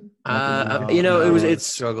remembers it. it's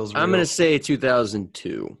struggles. I'm gonna say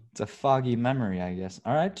 2002. It's a foggy memory, I guess.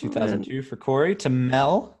 All right, 2002 for Corey. To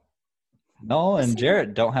Mel. Mel and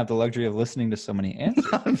Jarrett don't have the luxury of listening to so many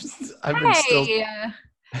answers. I've been still.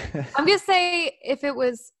 I'm going to say if it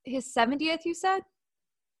was his 70th, you said?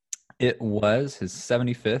 It was his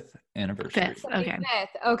 75th anniversary. Fifth. Okay. 75th.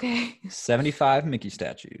 Okay. 75 Mickey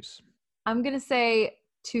statues. I'm going to say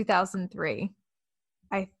 2003,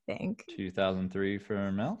 I think. 2003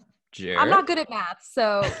 for Mel. Jarrett. I'm not good at math,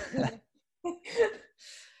 so.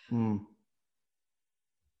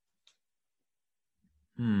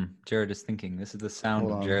 Jarrett is thinking. This is the sound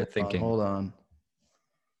Hold of on, Jarrett thinking. Hold on.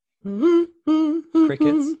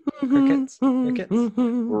 Crickets. Crickets. Crickets.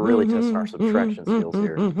 we're really testing our subtraction skills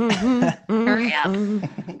here. Hurry up.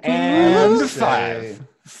 And Say- 5,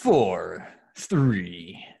 4,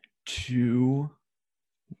 3, 2,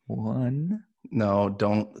 1. No,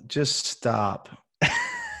 don't. Just stop.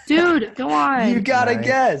 Dude, go on. You gotta Right.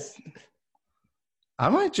 guess. I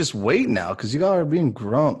might just wait now because you guys are being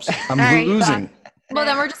grumps. I'm All right, losing. Well,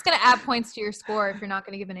 then we're just going to add points to your score if you're not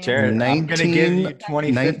going to give an answer. Jarrett, I'm gonna give you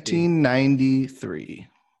 2050. 1993.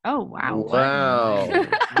 Oh, wow. Wow.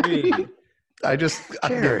 I give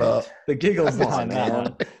Jared. up. The giggles Come on, on that man.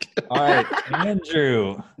 one. All right,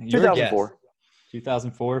 Andrew. Your 2004. guess.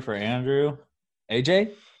 2004 for Andrew.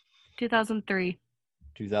 AJ? 2003.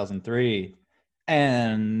 2003.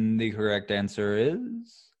 And the correct answer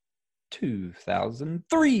is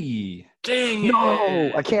 2003. Dang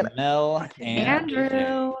No, I can't. Mel and AJ.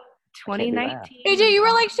 Andrew. 2019. AJ, you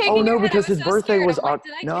were like shaking Oh your no, head. I because was his so birthday scared. was I'm like, on.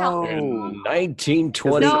 did I count it? No.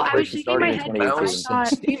 1920. No, I was Celebration shaking my started head in because I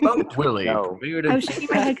 2018. thought. Steamboat Willie. No. I was shaking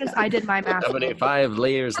my head because I did my math. 75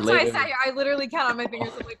 layers That's why I later. sat here. I literally counted on my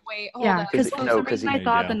fingers. I'm like, wait, hold Yeah, up. because Cause- for no, some 'cause reason he- I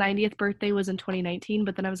thought There the you 90th birthday was in 2019,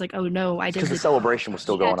 but then I was like, oh no, I did Because the the celebration was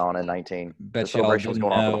still Yeah. going on in 19. Bet The y'all celebration was didn't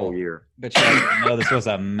going on for the know. whole year. But you didn't know this was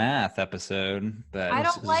a math episode. But I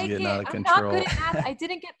This don't is like it. getting out of I'm not good control. at math. I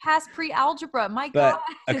didn't get past pre-algebra. My But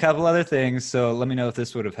God. a couple other things. So let me know if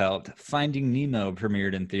this would have helped. Finding Nemo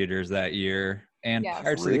premiered in theaters that year, and Yes.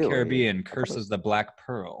 Pirates of the Really? Caribbean: Curse of the Black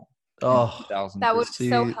Pearl. in Oh, 2003. That would See,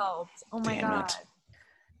 so helped. Oh my damn God. it.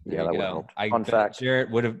 There Yeah, you that would go. help. I Fun bet fact.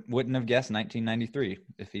 Jarrett wouldn't have guessed 1993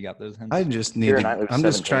 if he got those hints. I just need Jared to. and I was I'm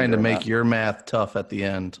just 17 trying to during make that. your math tough at the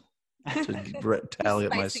end to tally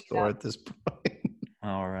up my Spicing it score up. at this point.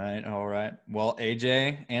 All right, all right. Well,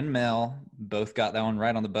 AJ and Mel both got that one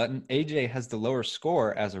right on the button. AJ has the lower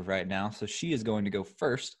score as of right now, so she is going to go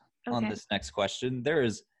first on Okay. this next question. There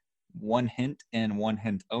is one hint and one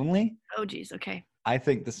hint only. Oh geez, okay. I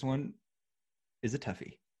think this one is a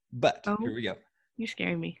toughie, but Oh. here we go. You're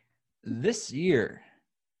scaring me. This year,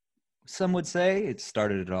 some would say it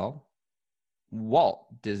started it all. Walt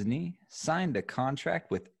Disney signed a contract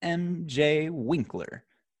with M.J. Winkler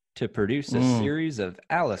to produce a series of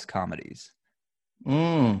Alice comedies.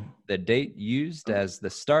 The date used as the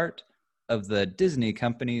start of the Disney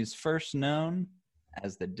company's first known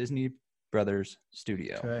as the Disney Brothers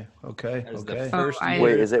Studio. Okay. That is the Okay. first I- year.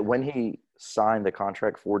 Wait, is it when he signed the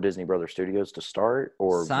contract for Disney Brothers Studios to start,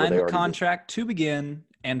 or were Signed they the already- contract to begin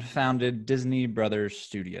and founded Disney Brothers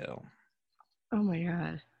Studio. Oh my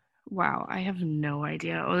God. Wow, I have no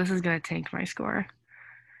idea. Oh, this is gonna tank my score.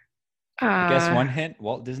 I guess one hint: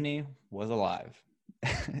 Walt Disney was alive.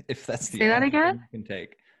 If that's the Say that only again? thing you can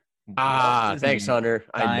take. Ah, Walt Disney thanks, Hunter.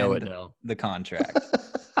 I know it signed now. The contract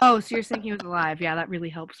Oh, so you're saying he was alive? Yeah, that really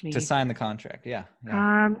helps me. to sign the contract. Yeah.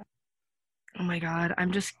 yeah. Oh my God,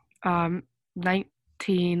 I'm just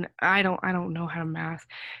 19. I don't know how to math.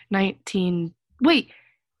 19. Wait,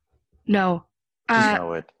 no, Just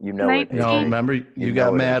know it. You know it. You know, AJ. remember you You got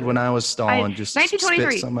know it, mad AJ. when I was stalling. Just spit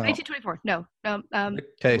 1923. some out. 1924. No.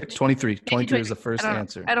 Okay, 23. 23 is the first I don't know.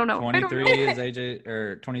 answer. I don't know. 23 is AJ,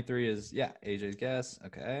 or 23 is, yeah, AJ's guess.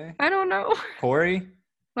 Okay. I don't know. Corey?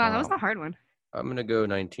 Wow, that was a hard one. I'm gonna go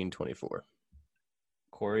 1924.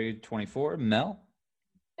 Corey, 24. Mel?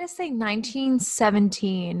 I'm going to say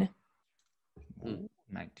 1917.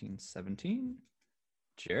 1917.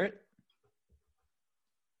 Jarrett?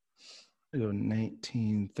 I go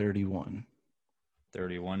 1931.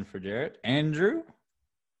 31 for Jarrett. Andrew?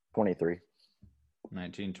 23.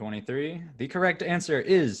 1923. The correct answer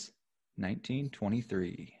is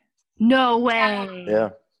 1923. No way. Yeah.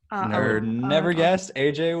 Never guessed.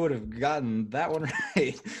 AJ would have gotten that one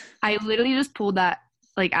right. I literally just pulled that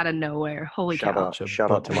like out of nowhere. Holy Shout cow. out to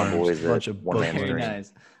my bookworms, boys bunch at of One Man bookworms. Very Stream.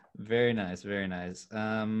 nice. Very nice. Very nice.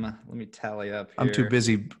 Let me tally up here. I'm too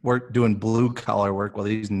busy doing blue collar work while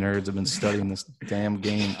these nerds have been studying this damn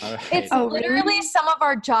game. All right. It's Oh, literally really? some of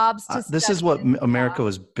our jobs to This is study what this America stuff.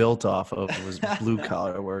 was built off of, was blue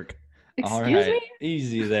collar work. All Excuse right. me?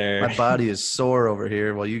 Easy there. My body is sore over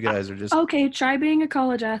here while you guys are just Okay, try being a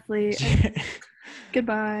college athlete.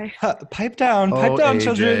 Goodbye. Pipe down. Oh, Pipe down, AJ.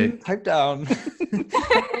 children. Pipe down.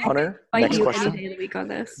 Hunter, I next do any question. day of the week on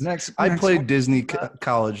this. Next. I next played one. Disney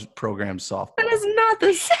college program softball. That is not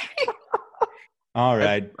the same. All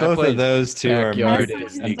right. I Both played of those two are Backyard muted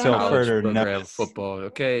Disney until college further program notice. football.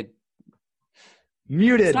 Okay.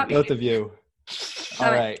 Muted, Stop both muting. of you. Stop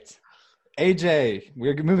All it. right. AJ,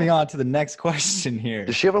 we're moving on to the next question here.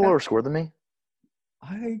 Does she have a lower score than me?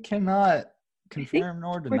 I cannot confirm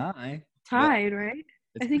nor we're deny. Tied, right?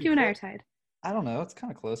 It's I think pretty you and I are close. tied. I don't know. It's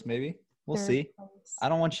kind of close, maybe. We'll They're see. close. I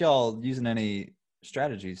don't want y'all using any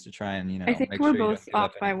strategies to try and, I think make we're sure you don't both give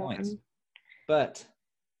off up by any points. one. But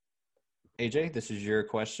AJ, this is your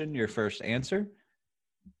question, your first answer.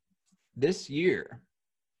 This year,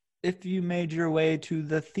 if you made your way to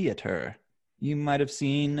the theater, you might have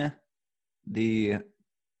seen the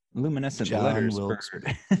luminescent John letters Wilkes.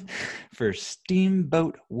 for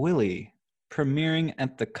Steamboat Willie premiering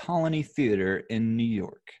at the Colony Theater in New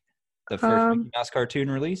York. The first Mickey Mouse cartoon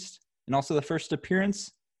released, and also the first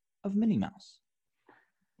appearance of Minnie Mouse.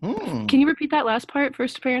 Hmm. Can you repeat that last part?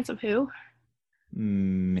 First appearance of who?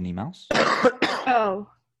 Minnie Mouse? Oh,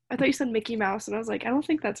 I thought you said Mickey Mouse, and I was like, I don't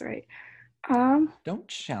think that's right. Don't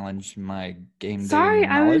challenge my game day Sorry,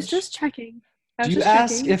 I was knowledge. just checking. I Do was you just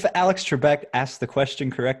ask checking. if Alex Trebek asked the question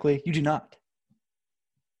correctly? You do not.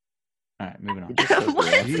 All right, moving on. He just says the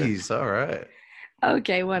What? answer. Jeez, all right.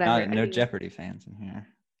 Okay, whatever. No Anyway. Jeopardy fans in here.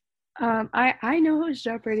 I know it was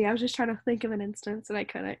Jeopardy. I was just trying to think of an instance, and I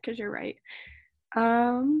couldn't because you're right.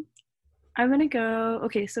 I'm gonna go.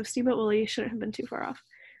 Okay, so Steamboat Willie shouldn't have been too far off.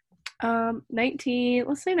 Let's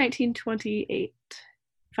say 1928.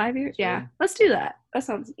 5 years? Yeah, Sure. let's do that. That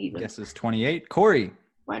sounds even. Guess is 28. Corey.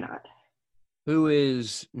 Why not? Who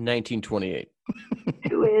is 1928?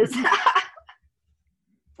 Who is?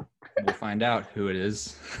 We'll find out who it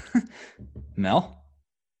is. Mel.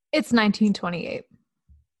 It's 1928.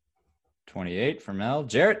 28 for Mel.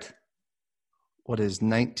 Jarrett. What is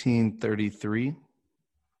 1933?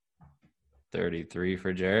 33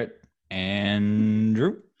 for Jarrett.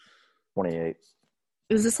 Andrew. 28.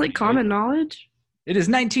 Is this like common knowledge? It is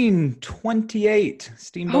 1928.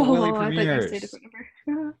 Steamboat Willie I thought you were gonna say a premieres. different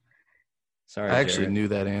number. Sorry, I actually Jarrett. knew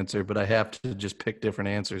that answer, but I have to just pick different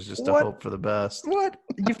answers just to What? hope for the best. What?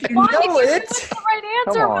 If you Why? know If you it, knew the right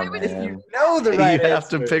answer, Come why on, would man. you? know the You right have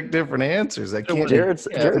to answer. pick different answers. I can't. Jared's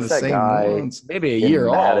pick Jared's the that same guy ones. Maybe a in year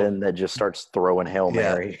off. Madden that just starts throwing Hail Yeah.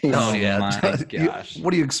 Mary. Oh, yeah. my You- gosh.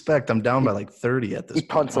 what do you expect? I'm down by like 30 at this He point.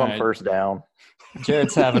 punts on Alright. first down.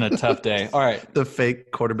 Jarrett's having a tough day. All right. The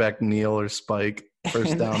fake quarterback kneel or spike,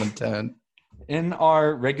 first down and 10. In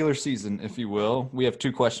our regular season, if you will, we have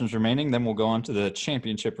 2 questions remaining. Then we'll go on to the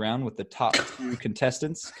championship round with the top 2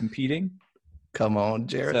 contestants competing. Come on,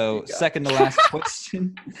 Jared. So, You got it. second to last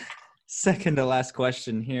question. Second to last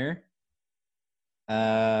question here.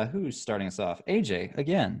 Who's starting us off? AJ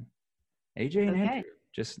again. AJ and Okay. Andrew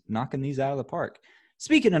just knocking these out of the park.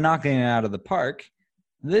 Speaking of knocking it out of the park,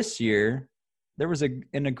 this year there was an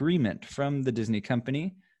agreement from the Disney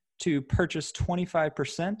company to purchase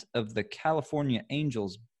 25% of the California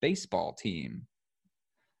Angels baseball team.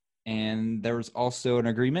 And there was also an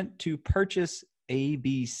agreement to purchase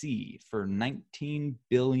ABC for $19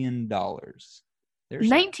 billion. There's a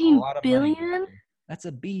 19 lot of money billion? there. That's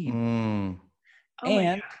a B. Mm. Oh my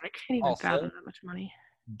And God, I can't even also- fathom that much money.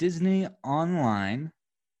 Disney Online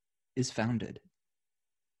is founded.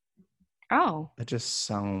 Oh, That just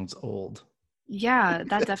sounds old. yeah,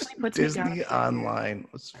 that definitely puts me down. Disney Online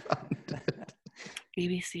was founded.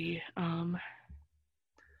 BBC.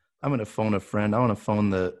 I'm gonna phone a friend. I want to phone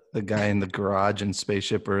the guy in the garage in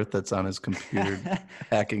Spaceship Earth that's on his computer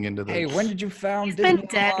hacking into the. Hey, when did you found He's Disney been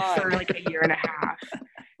dead Online? for like a year and a half.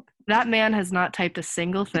 That man has not typed a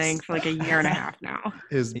single thing for like a year and a half now.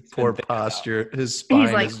 His He's been poor thinking about posture, his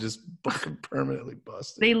spine like- is just fucking permanently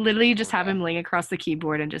busted. They literally just have him laying across the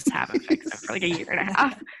keyboard and just have him fix it for like a year and a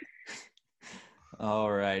half.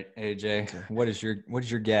 All right, AJ, what is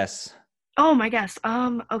your guess? Oh my guess.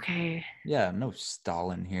 Okay. Yeah, no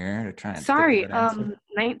Stalin here to try and. Sorry. think of an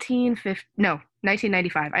answer.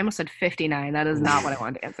 1995. I almost said 59. That is not what I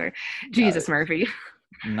wanted to answer. Jesus, Murphy.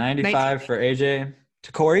 95 for AJ.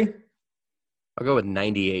 To Corey? I'll go with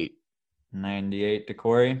 98. 98 to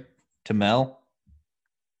Corey. To Mel?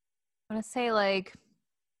 I'm going to say like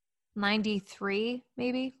 93,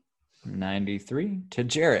 maybe. 93 to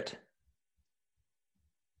Jarrett.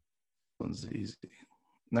 One's easy.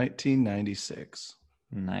 1996.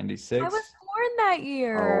 96. I was born that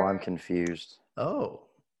year. Oh, I'm confused. Oh,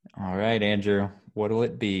 All right, Andrew. What'll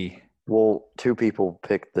it be? Well, two people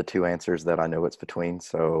picked the two answers that I know it's between,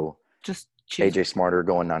 so Just choose. AJ Smarter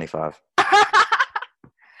going 95.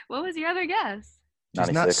 What was your other guess? she's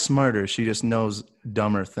not 96. smarter. She just knows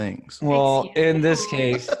dumber things. Well, Excuse in me. this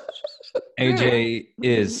case, AJ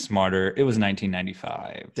is smarter. It was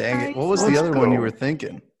 1995. Dang it! Nice. What was the Let's other one you go. were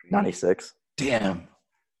thinking? 96. Damn.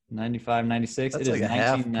 95, 96. That's It like is a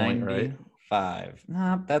half point, right? 1995.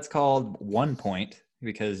 No, that's called 1 point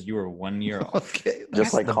because you were 1 year off. Okay, Just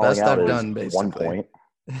that's like the calling best out I've is done. 1 Basically, point.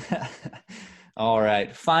 All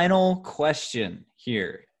right. Final question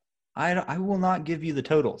here. I will not give you the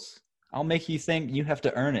totals. I'll make you think you have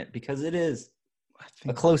to earn it because it is I a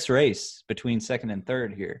think close race between second and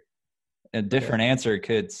third here. A different answer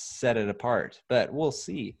could set it apart, but we'll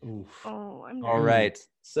see. Oof. Oh, I'm All right.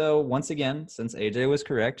 So once again, since AJ was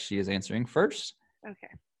correct, she is answering first. Okay.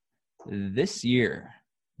 This year,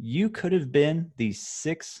 you could have been the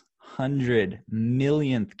 600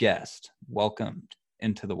 millionth guest welcomed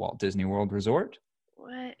into the Walt Disney World Resort.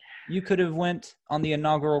 What? You could have went on the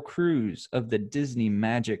inaugural cruise of the Disney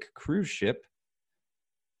Magic cruise ship.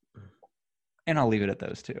 And I'll leave it at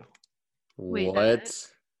those two. Wait, What?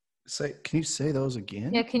 Can you say those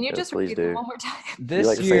again? Yeah, can you Yes, just please repeat do. them one more time? You This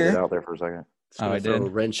like to say that year, out there for a second. It's gonna I throw did.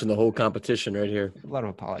 a wrench in the whole competition right here. a lot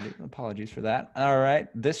of apologies for that. All right.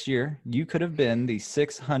 This year, you could have been the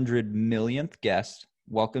 600 millionth guest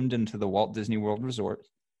welcomed into the Walt Disney World Resort.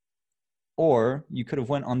 Or you could have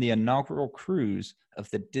went on the inaugural cruise of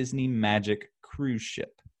the Disney Magic cruise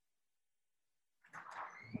ship.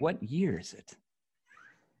 What year is it?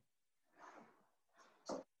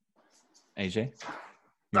 AJ?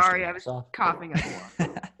 You're Sorry, starting I was us off. coughing up a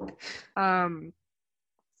lot.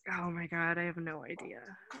 Oh my god, I have no idea.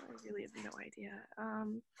 I really have no idea.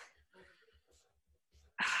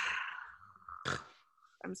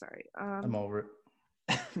 I'm sorry. I'm over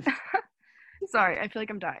it. Sorry, I feel like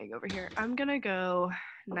I'm dying over here. I'm gonna go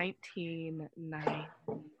 1990.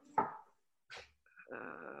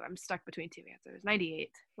 I'm stuck between two answers. 98.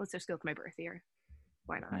 Let's just go with my birth year.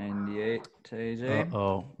 Why not? 98 to AJ.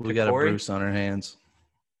 Oh, we To got Corey? a Bruce on our hands.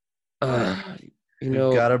 You know,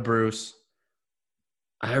 We've got a Bruce.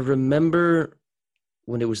 I remember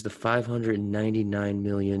when it was the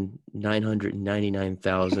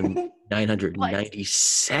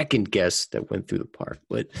 599,999,992nd guest that went through the park,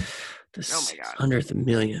 but the Oh my God. 600th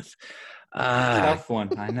millionth. Tough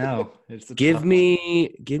one. I know. It's a Give tough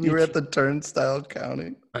me. You were at the turnstile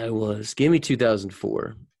counting. I was. Give me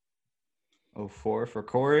 2004. one. 04 for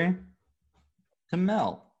Corey. To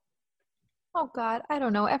Mel. Oh God, I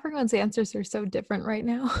don't know. Everyone's answers are so different right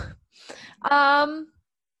now.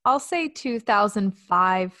 I'll say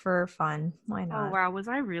 2005 for fun. Why Oh not? wow, was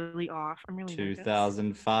I really off? I'm really nervous.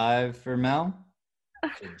 2005 for Mel. To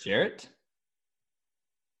Jarrett.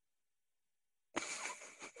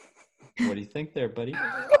 What do you think there, buddy?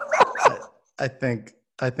 I think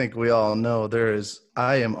we all know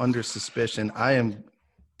I am under suspicion. I am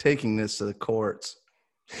taking this to the courts.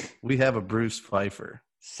 We have a Bruce Pfeiffer.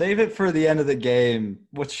 Save it for the end of the game.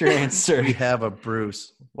 What's your answer? We have a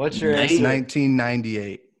Bruce. What's your It's answer?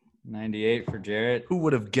 1998. 98 for Jarrett. Who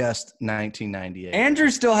would have guessed 1998?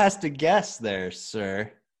 Andrew still has to guess there,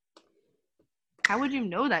 sir. How would you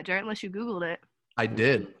know that, Jared, unless you Googled it? I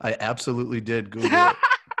did. I absolutely did Google it.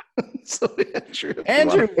 So Andrew,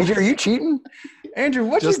 Andrew, AJ, are you cheating? Andrew,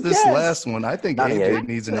 what's just your this guess? last one. I think 98. AJ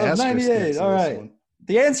needs an Oh, asterisk. 98, next to all this right. one.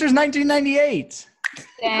 The answer is 1998.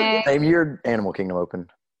 Dang. Same year Animal Kingdom opened.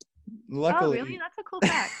 Luckily. Oh, really? That's a cool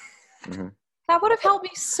fact. That would have helped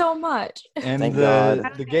me so much. And Thank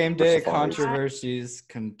God. the game day We're survivors. controversies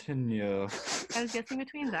continue. I was guessing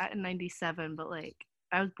between that and 97, but like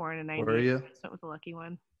I was born in 90. Were you? I just went with the lucky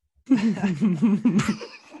one. Is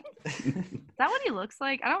that what he looks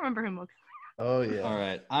like? I don't remember him looking. Oh yeah. All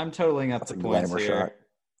right, I'm totaling up That's the a points glamour here. shot.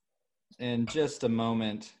 In just a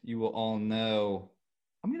moment, you will all know.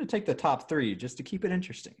 I'm going to take the top 3 just to keep it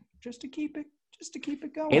interesting, just to keep it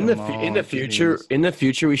going. In the Come in the on, future,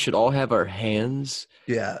 please. we should all have our hands.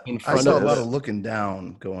 Yeah. In I front saw a of lot us. of looking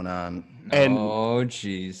down going on. And oh,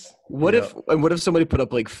 jeez. what Yeah. if somebody put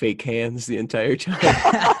up like fake hands the entire time?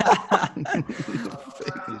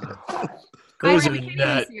 Those I are can't even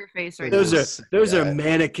not. see your face right Those now. are those are Yeah.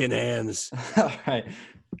 mannequin hands. All right.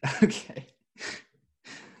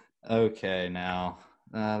 Okay, now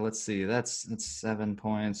let's see. That's 7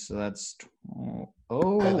 points. So that's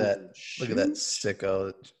Look at that shoot.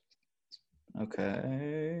 sicko.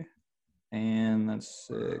 Okay. And that's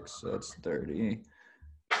 6. So that's 30.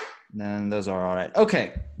 Then those are all right.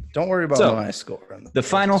 Okay. Don't worry about So, my score. On The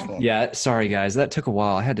final, one. yeah, sorry guys, that took a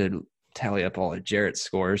while. I had to tally up all of Jarrett's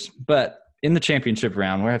scores. But in the championship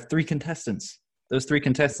round, we have 3 contestants. Those 3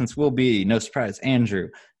 contestants will be, no surprise, Andrew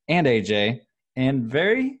and AJ, and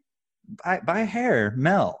very by a hair,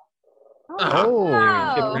 Mel, Oh,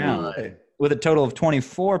 Wow. round. with a total of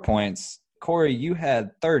 24 points. Corey, you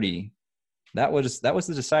had 30. That was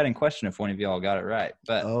the deciding question if one of y'all got it right.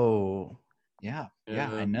 But Oh, yeah,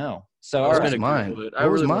 Yeah. I know. So I all was Where's right, gonna mine? Google it.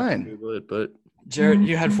 What was really wanted to mine? Google it, but Jarrett,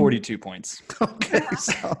 you had 42 points. okay,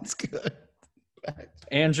 sounds good.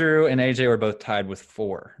 Andrew and AJ were both tied with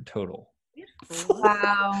 4 total.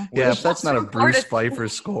 Wow. Yeah, if that's not a so hard Bruce to- Pfeiffer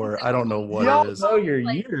score, I don't know what Y'all it is. know your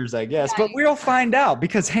Like, years, I guess, yeah, but we'll find out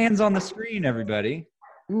because hands on the screen, everybody.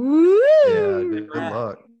 Yeah, good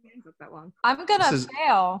luck. That long. I'm gonna This is-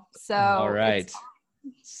 fail. So All right. it's-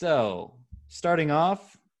 So starting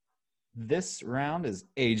off, this round is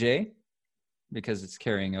AJ because it's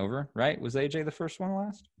carrying over, right? Was AJ the first one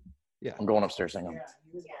last? Yeah. I'm going upstairs singing.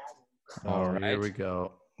 All Oh, right. here we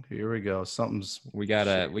go. Here we go. Something's We got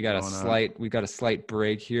a going on. slight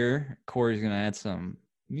break here. Corey's gonna add some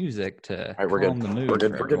music to All right, we're calm good. the mood. We're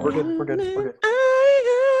good. for We're good. We're everyone. good. We're good.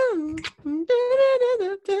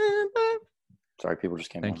 We're good. Sorry, people just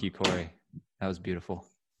came. Thank you, Corey. That was beautiful.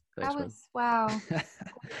 that man. was wow.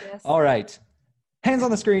 Gorgeous. All right. Hands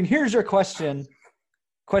on the screen. Here's your question.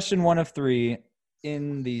 Question 1 of 3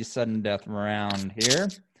 in the sudden death round here.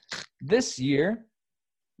 This year,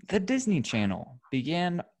 the Disney Channel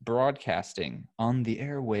began broadcasting on the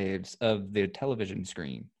airwaves of the television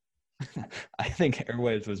screen. I think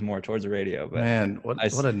airwaves was more towards the radio, but Man, what I- a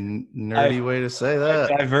nerdy way to say I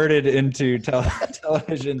that. diverted into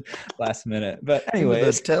television last minute. But Into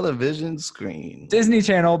anyways, the television screen. Disney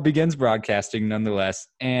Channel begins broadcasting nonetheless,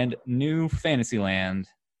 and New Fantasyland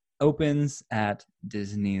opens at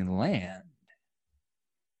Disneyland.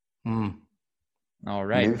 Hmm. All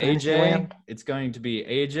right, New AJ, Fantasyland? it's going to be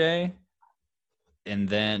AJ, and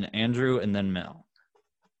then Andrew, and then Mel.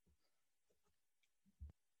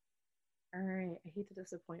 All right. I hate to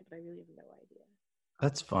disappoint, but I really have no idea.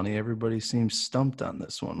 That's funny. Everybody seems stumped on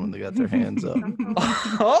this one when they got their hands up.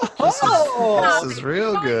 Oh, This is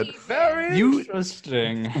real good. very You-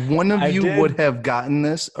 interesting. One of I you did- would have gotten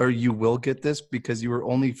this, or you will get this because you were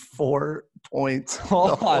only 4 points. the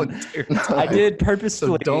Hold whole on. entire I time. did purposely.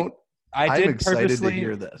 So don't. I I'm did excited to purposely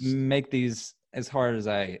hear this. make these as hard as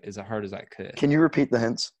I could. Can you repeat the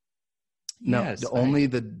hints? No, Yes, only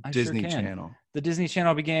the I sure Disney can. Channel. The Disney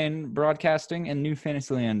Channel began broadcasting, and New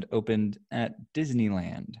Fantasyland opened at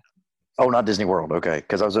Disneyland. Oh, not Disney World. Okay,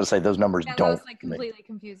 because I was going to say those numbers Yeah, that don't. was like completely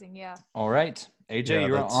confusing. Yeah. All right, AJ, Yeah,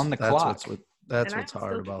 you're that's- on the that's clock. That's And what's I'm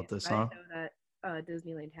hard still about confused. this, I huh? didn't know that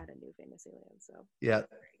Disneyland had a new Fantasyland, so Yeah, there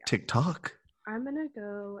you go. TikTok. I'm gonna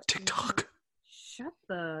go. TikTok. Shut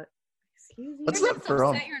the. Excuse me. What's You're that just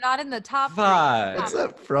from? upset you're not in the top 3. Five. What's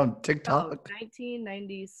that from? Oh, TikTok.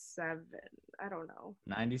 1997. I don't know.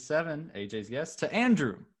 97, AJ's guess to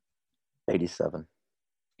Andrew. 87.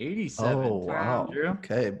 87 Oh to wow. Andrew.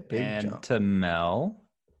 Okay, big and jump. to Mel,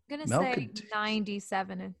 I'm gonna Mel say could t-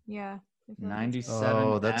 97. Yeah. I feel like 97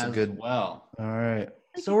 Oh, that's a as good- well. All right.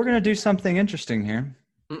 So we're going to do something interesting here.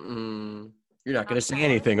 Mm-mm. You're not gonna say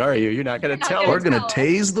anything, are you? You're not gonna You're not tell gonna We're us. gonna tell us.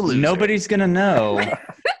 tase the loser. Nobody's going to know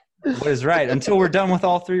what is right until we're done with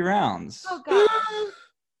all 3 rounds. Oh god.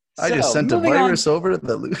 I just So, sent a moving on- virus over to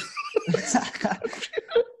the loser.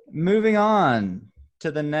 Moving on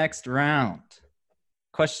to the next round.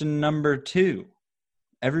 Question number 2.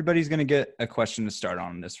 Everybody's going to get a question to start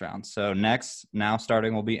on in this round. So now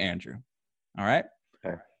starting will be Andrew. All right?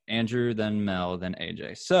 Okay. Andrew, then Mel, then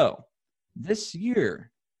AJ. So this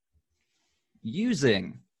year,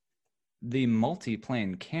 using the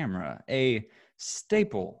multi-plane camera, a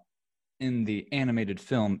staple in the animated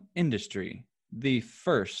film industry, the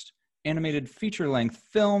first animated feature-length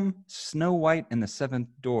film Snow White and the Seven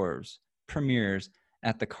Dwarfs premieres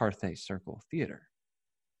at the Carthay Circle Theater?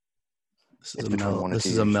 This It's is a between Mel. one and This two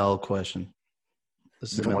is a years. Mel question.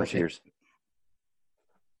 This is a Between Mel. 1 or 2 years.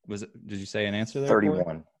 Did you say an answer there? Corey?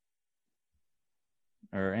 31.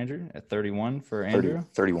 Or Andrew? At 31 for 30, Andrew?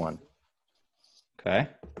 31. Okay.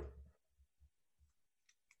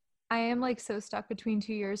 I am like so stuck between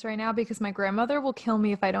 2 years right now because my grandmother will kill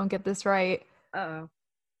me if I don't get this right. Uh-oh.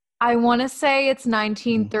 I want to say it's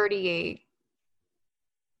 1938.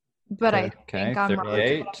 But I Okay, think I'm wrong.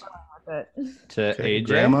 38 to Okay, AJ.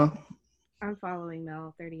 Grandma. I'm following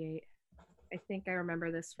Mel, 38. I think I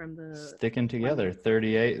remember this from the... Sticking together.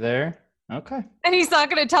 38 there. Okay. And he's not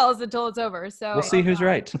going to tell us until it's over. So We'll see who's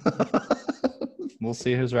right. We'll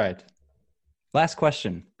see who's right. Last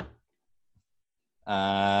question.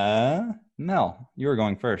 Mel, you were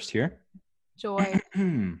going first here. Joy.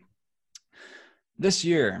 This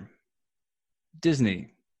year,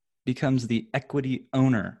 Disney becomes the equity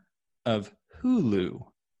owner of Hulu,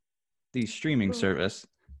 the streaming service.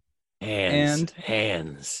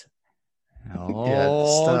 Hands.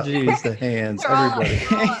 Oh, stop geez. with the hands, They're all-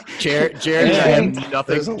 everybody. Jared and I have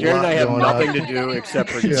nothing. There's a Jared and I lot have going nothing on. to do except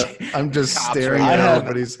for Yeah, I'm just Cops staring right at now.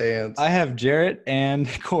 everybody's hands. I have Jarrett and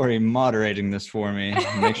Corey moderating this for me.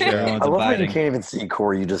 Make sure everyone's I love how you abiding. can't even see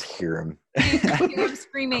Corey. You just hear him. I'm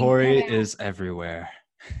screaming. Corey "Yeah." is everywhere.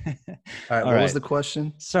 All right, what was the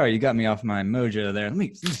question? Sorry, you got me off my mojo there. Let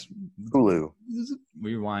me Hulu.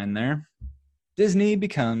 rewind there. Disney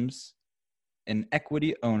becomes an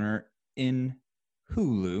equity owner in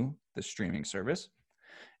Hulu, the streaming service,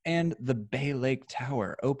 and the Bay Lake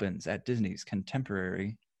Tower opens at Disney's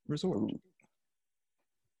Contemporary Resort.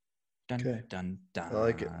 Dun, Okay. dun, dun. I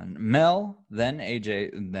like it. Mel, then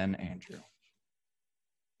AJ, then Andrew.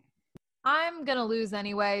 I'm going to lose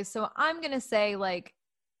anyway. So I'm going to say like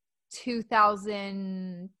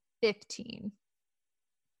 2015.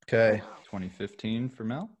 Okay, 2015 for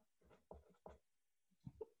Mel.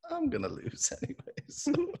 I'm gonna lose anyways.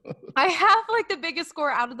 I have like the biggest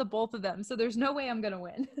score out of the both of them. So there's no way I'm going to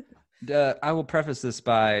win. I will preface this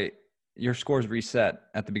by your scores reset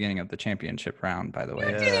at the beginning of the championship round, by the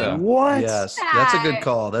way. Yeah. So What? Yes, that's a good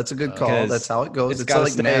call. That's a good call. Because That's how it goes. it's It's, got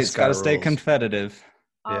like to NASCAR stay rules. competitive.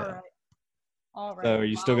 All Yeah. right. All right. So are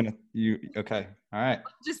you still Well, gonna okay? All right,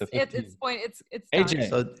 just so at 15. this point it's AJ. done.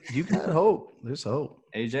 So you got hope. There's hope.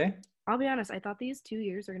 AJ. I'll be honest, I thought these 2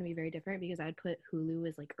 years are going to be very different because I'd put Hulu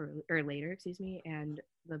as like early or later, and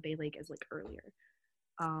the Bay Lake as like earlier.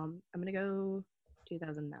 I'm going to go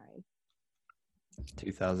 2009.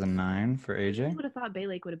 2009 for I AJ. would have thought Bay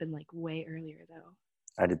Lake would have been like way earlier though,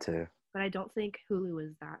 I did too. but I don't think Hulu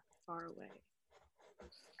is that far away. I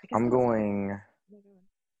guess I'm I'll- going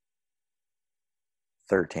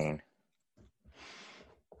 13.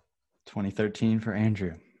 2013 for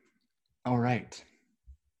Andrew. All right.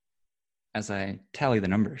 As I tally the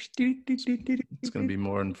numbers. It's gonna be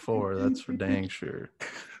more than 4. That's for dang sure.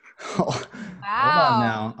 Hold on Wow.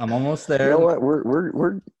 now. I'm almost You there. know what?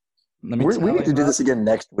 Let me We tally need to do them this again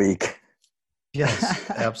next week. Yes,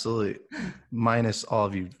 absolutely. Minus all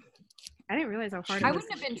of you. I didn't realize how hard. I it was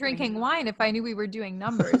wouldn't have to been keep drinking my- wine if I knew we were doing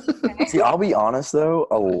numbers. Okay? See, I'll be honest though,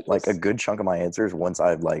 a good chunk of my answers, once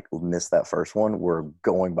I've like missed that first one, were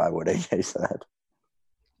going by what AJ said.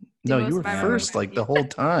 No, most you were memorable first like the whole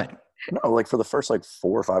time. No, like for the first like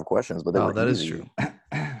 4 or 5 questions, but they Oh, were that is easy. true.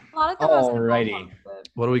 A lot of them was Alrighty.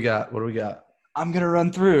 What do we got? What do we got? I'm going to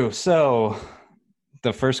run through. So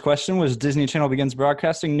the first question was Disney Channel begins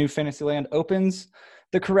broadcasting, New Fantasyland opens.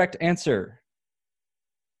 The correct answer,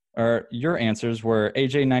 or your answers were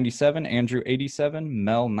AJ 97, Andrew 87,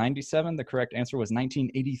 Mel 97. The correct answer was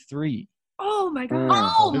 1983. Oh my god!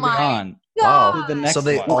 Mm. Oh Moving my on Wow. to the next So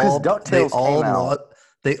they one. Well, 'cause all DuckTales came out.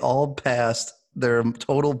 they all passed their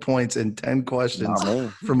total points in 10 questions Not me.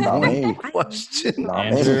 from Not one me. question.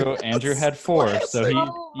 Not me. Andrew had 4, so he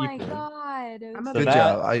Oh my equaled. god. I'm a Good that-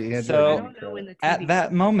 job. Andrew, so- I I give you don't know when credit. the At TV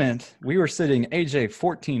that moment, we were sitting AJ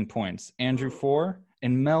 14 points, Andrew 4,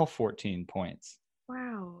 and Mel 14 points.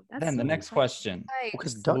 Wow. That's Then the so next impressive. question.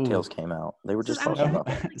 Because DuckTales came out. They were just I'm talking sure- about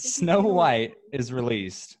that. Snow White is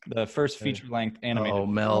released, the first feature-length animated Oh,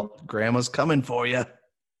 film. Mel, Grandma's coming for you.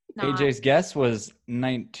 Not. AJ's guess was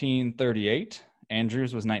 1938,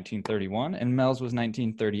 Andrew's was 1931, and Mel's was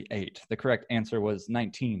 1938. The correct answer was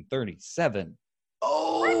 1937.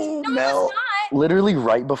 Oh, No, Mel. it's not. Literally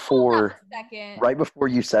right Hold up before a second. right before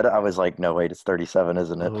you said it, I was like, no, wait, it's 37,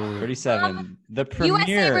 isn't it? Oh, 37. The USA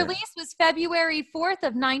premiere. release was February 4th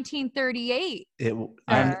of 1938. it,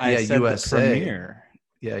 I yeah, said USA. the premiere.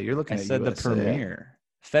 Yeah, you're looking I at said USA. the premiere.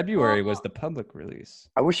 February was the public release.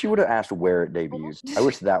 I wish you would have asked where it debuted. I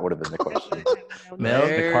wish that would have been the question. Mel,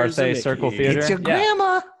 The Carthay Circle Theater. It's your Yeah.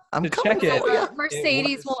 grandma. I'm To coming check it. for ya.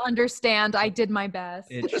 Mercedes was- will understand. I did my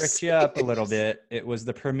best. It tricked you up a little bit. It was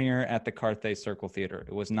the premiere at the Carthay Circle Theater.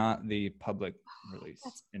 It was not the public release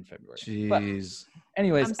in February. But Jeez.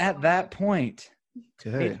 anyways, I'm at sorry. that point,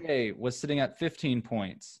 Okay. AJ was sitting at 15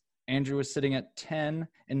 points. Andrew was sitting at 10,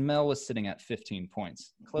 and Mel was sitting at 15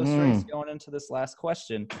 points. Close race going into this last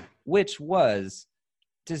question, which was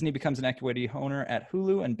Disney becomes an equity owner at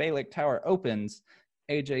Hulu and Bay Lake Tower opens.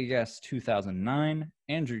 AJ guessed 2009,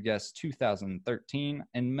 Andrew guessed 2013,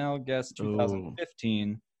 and Mel guessed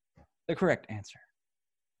 2015. The correct answer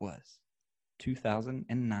was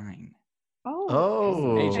 2009.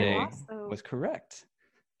 Oh. AJ was correct.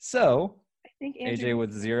 So I think AJ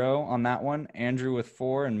with 0 on that one, Andrew with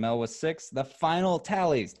 4, and Mel with 6. The final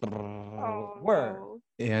tallies were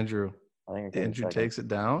Andrew. I think I came Andrew second. takes it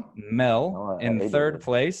down. Mel No, in AJ third did.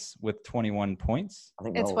 place with 21 points, I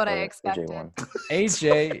think It's Mel- what I AJ expected. won.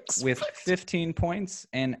 AJ with 15 points,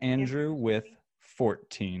 and Andrew with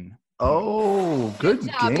 14. Oh, good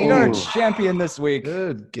job, game. You're champion this week,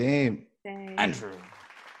 Good game. Andrew.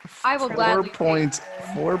 I will 4 gladly take points,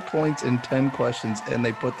 it. 4 points in 10 questions, and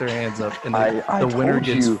they put their hands up, and I the winner told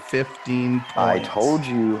gets you. 15 points. I told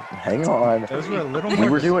you. Hang on. Those were a little We more.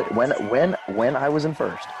 were doing when I was in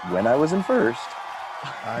first. When I was in first,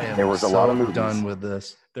 I am There was a lot of so movies. done with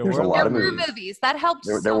this. There there's were a lot of There were movies. movies. That helped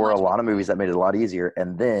there so were a much. lot of movies that made it a lot easier.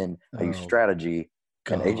 And then I used Oh, strategy,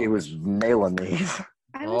 and AJ was nailing these.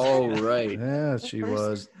 All right. Yeah, she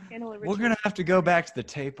was. We're gonna have to go back to the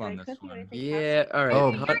tape on I this couldn't do one. anything Yeah. All right. Oh,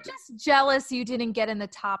 You're Hun- just jealous you didn't get in the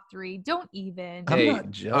top 3. Don't even. I'm Hey,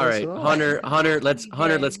 not jealous all right, at all.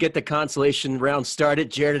 Hunter. Let's get the consolation round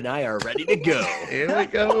started. Jared and I are ready to go. Here we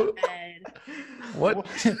go.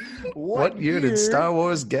 What year did Star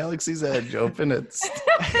Wars Galaxy's Edge open? It's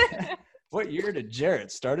What year did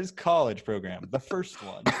Jarrett start his college program? The first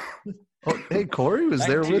one. oh, hey, Corey was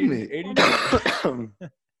there with me. 1982.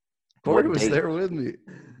 Corey What was date? there with me.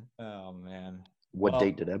 Oh man. What Well,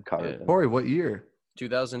 date did Epcot yeah. open? Corey, what year?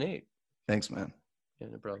 2008. Thanks, man. Yeah,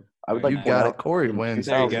 no problem. I would like You to got point it. out Corey in wins.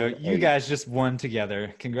 There you go. 2008 You guys just won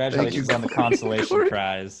together. Congratulations on the Corey. consolation Corey.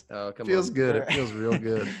 prize. Oh, come Feels on. good. It feels real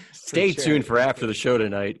good. Stay For tuned sure. for after the show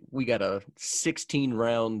tonight. We got a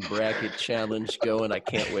 16-round bracket challenge going. I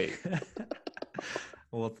can't wait.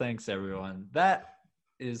 Well, thanks everyone. That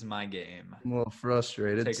is my game. I'm a little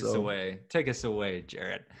frustrated. Take us so- away. Take us away,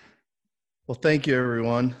 Jarrett. Well, thank you,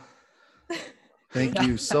 everyone. Thank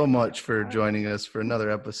you so much for joining us for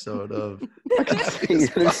another episode of. I can see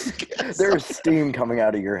there's steam coming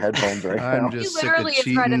out of your headphones right now. I'm He just sick literally of is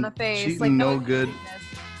cheating. right in the face. Cheating Like, no one's good. doing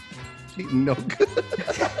this. Cheating no good.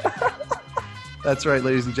 That's right,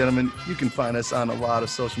 ladies and gentlemen. You can find us on a lot of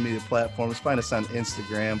social media platforms. Find us on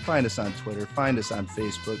Instagram. Find us on Twitter. Find us on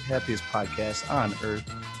Facebook. Happiest Podcast on Earth.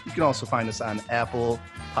 You can also find us on Apple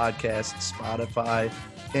Podcasts, Spotify,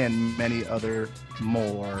 and many other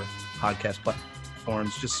more podcast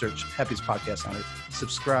platforms. Just search Happiest Podcast on Earth.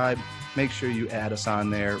 Subscribe. Make sure you add us on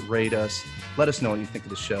there. Rate us. Let us know what you think of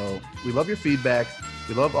the show. We love your feedback.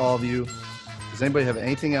 We love all of you. Does anybody have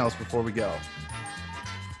anything else before we go?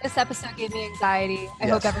 This episode gave me anxiety. I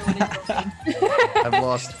Yes. hope everyone enjoyed. I've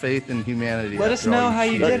lost faith in humanity. Let us after all know how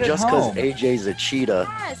you cheated. did it Just because home. AJ's a cheetah.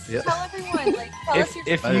 Yes, Yeah. tell everyone. Like, tell us your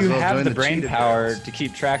If Might as you well have join the the brain Cheetah power Girls. to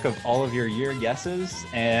keep track of all of your year guesses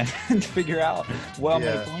and to figure out how many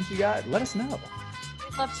Yeah. points you got, let us know.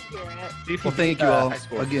 We'd love to hear it. See if Well, you thank beat, you all high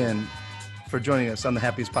school. again for joining us on the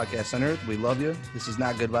Happiest Podcast on Earth. We love you. This is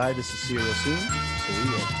not goodbye. This is see you real soon. So we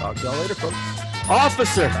will talk to y'all later, folks.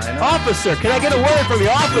 Officer, Bye now. officer, can I get a word from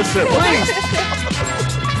the officer, please?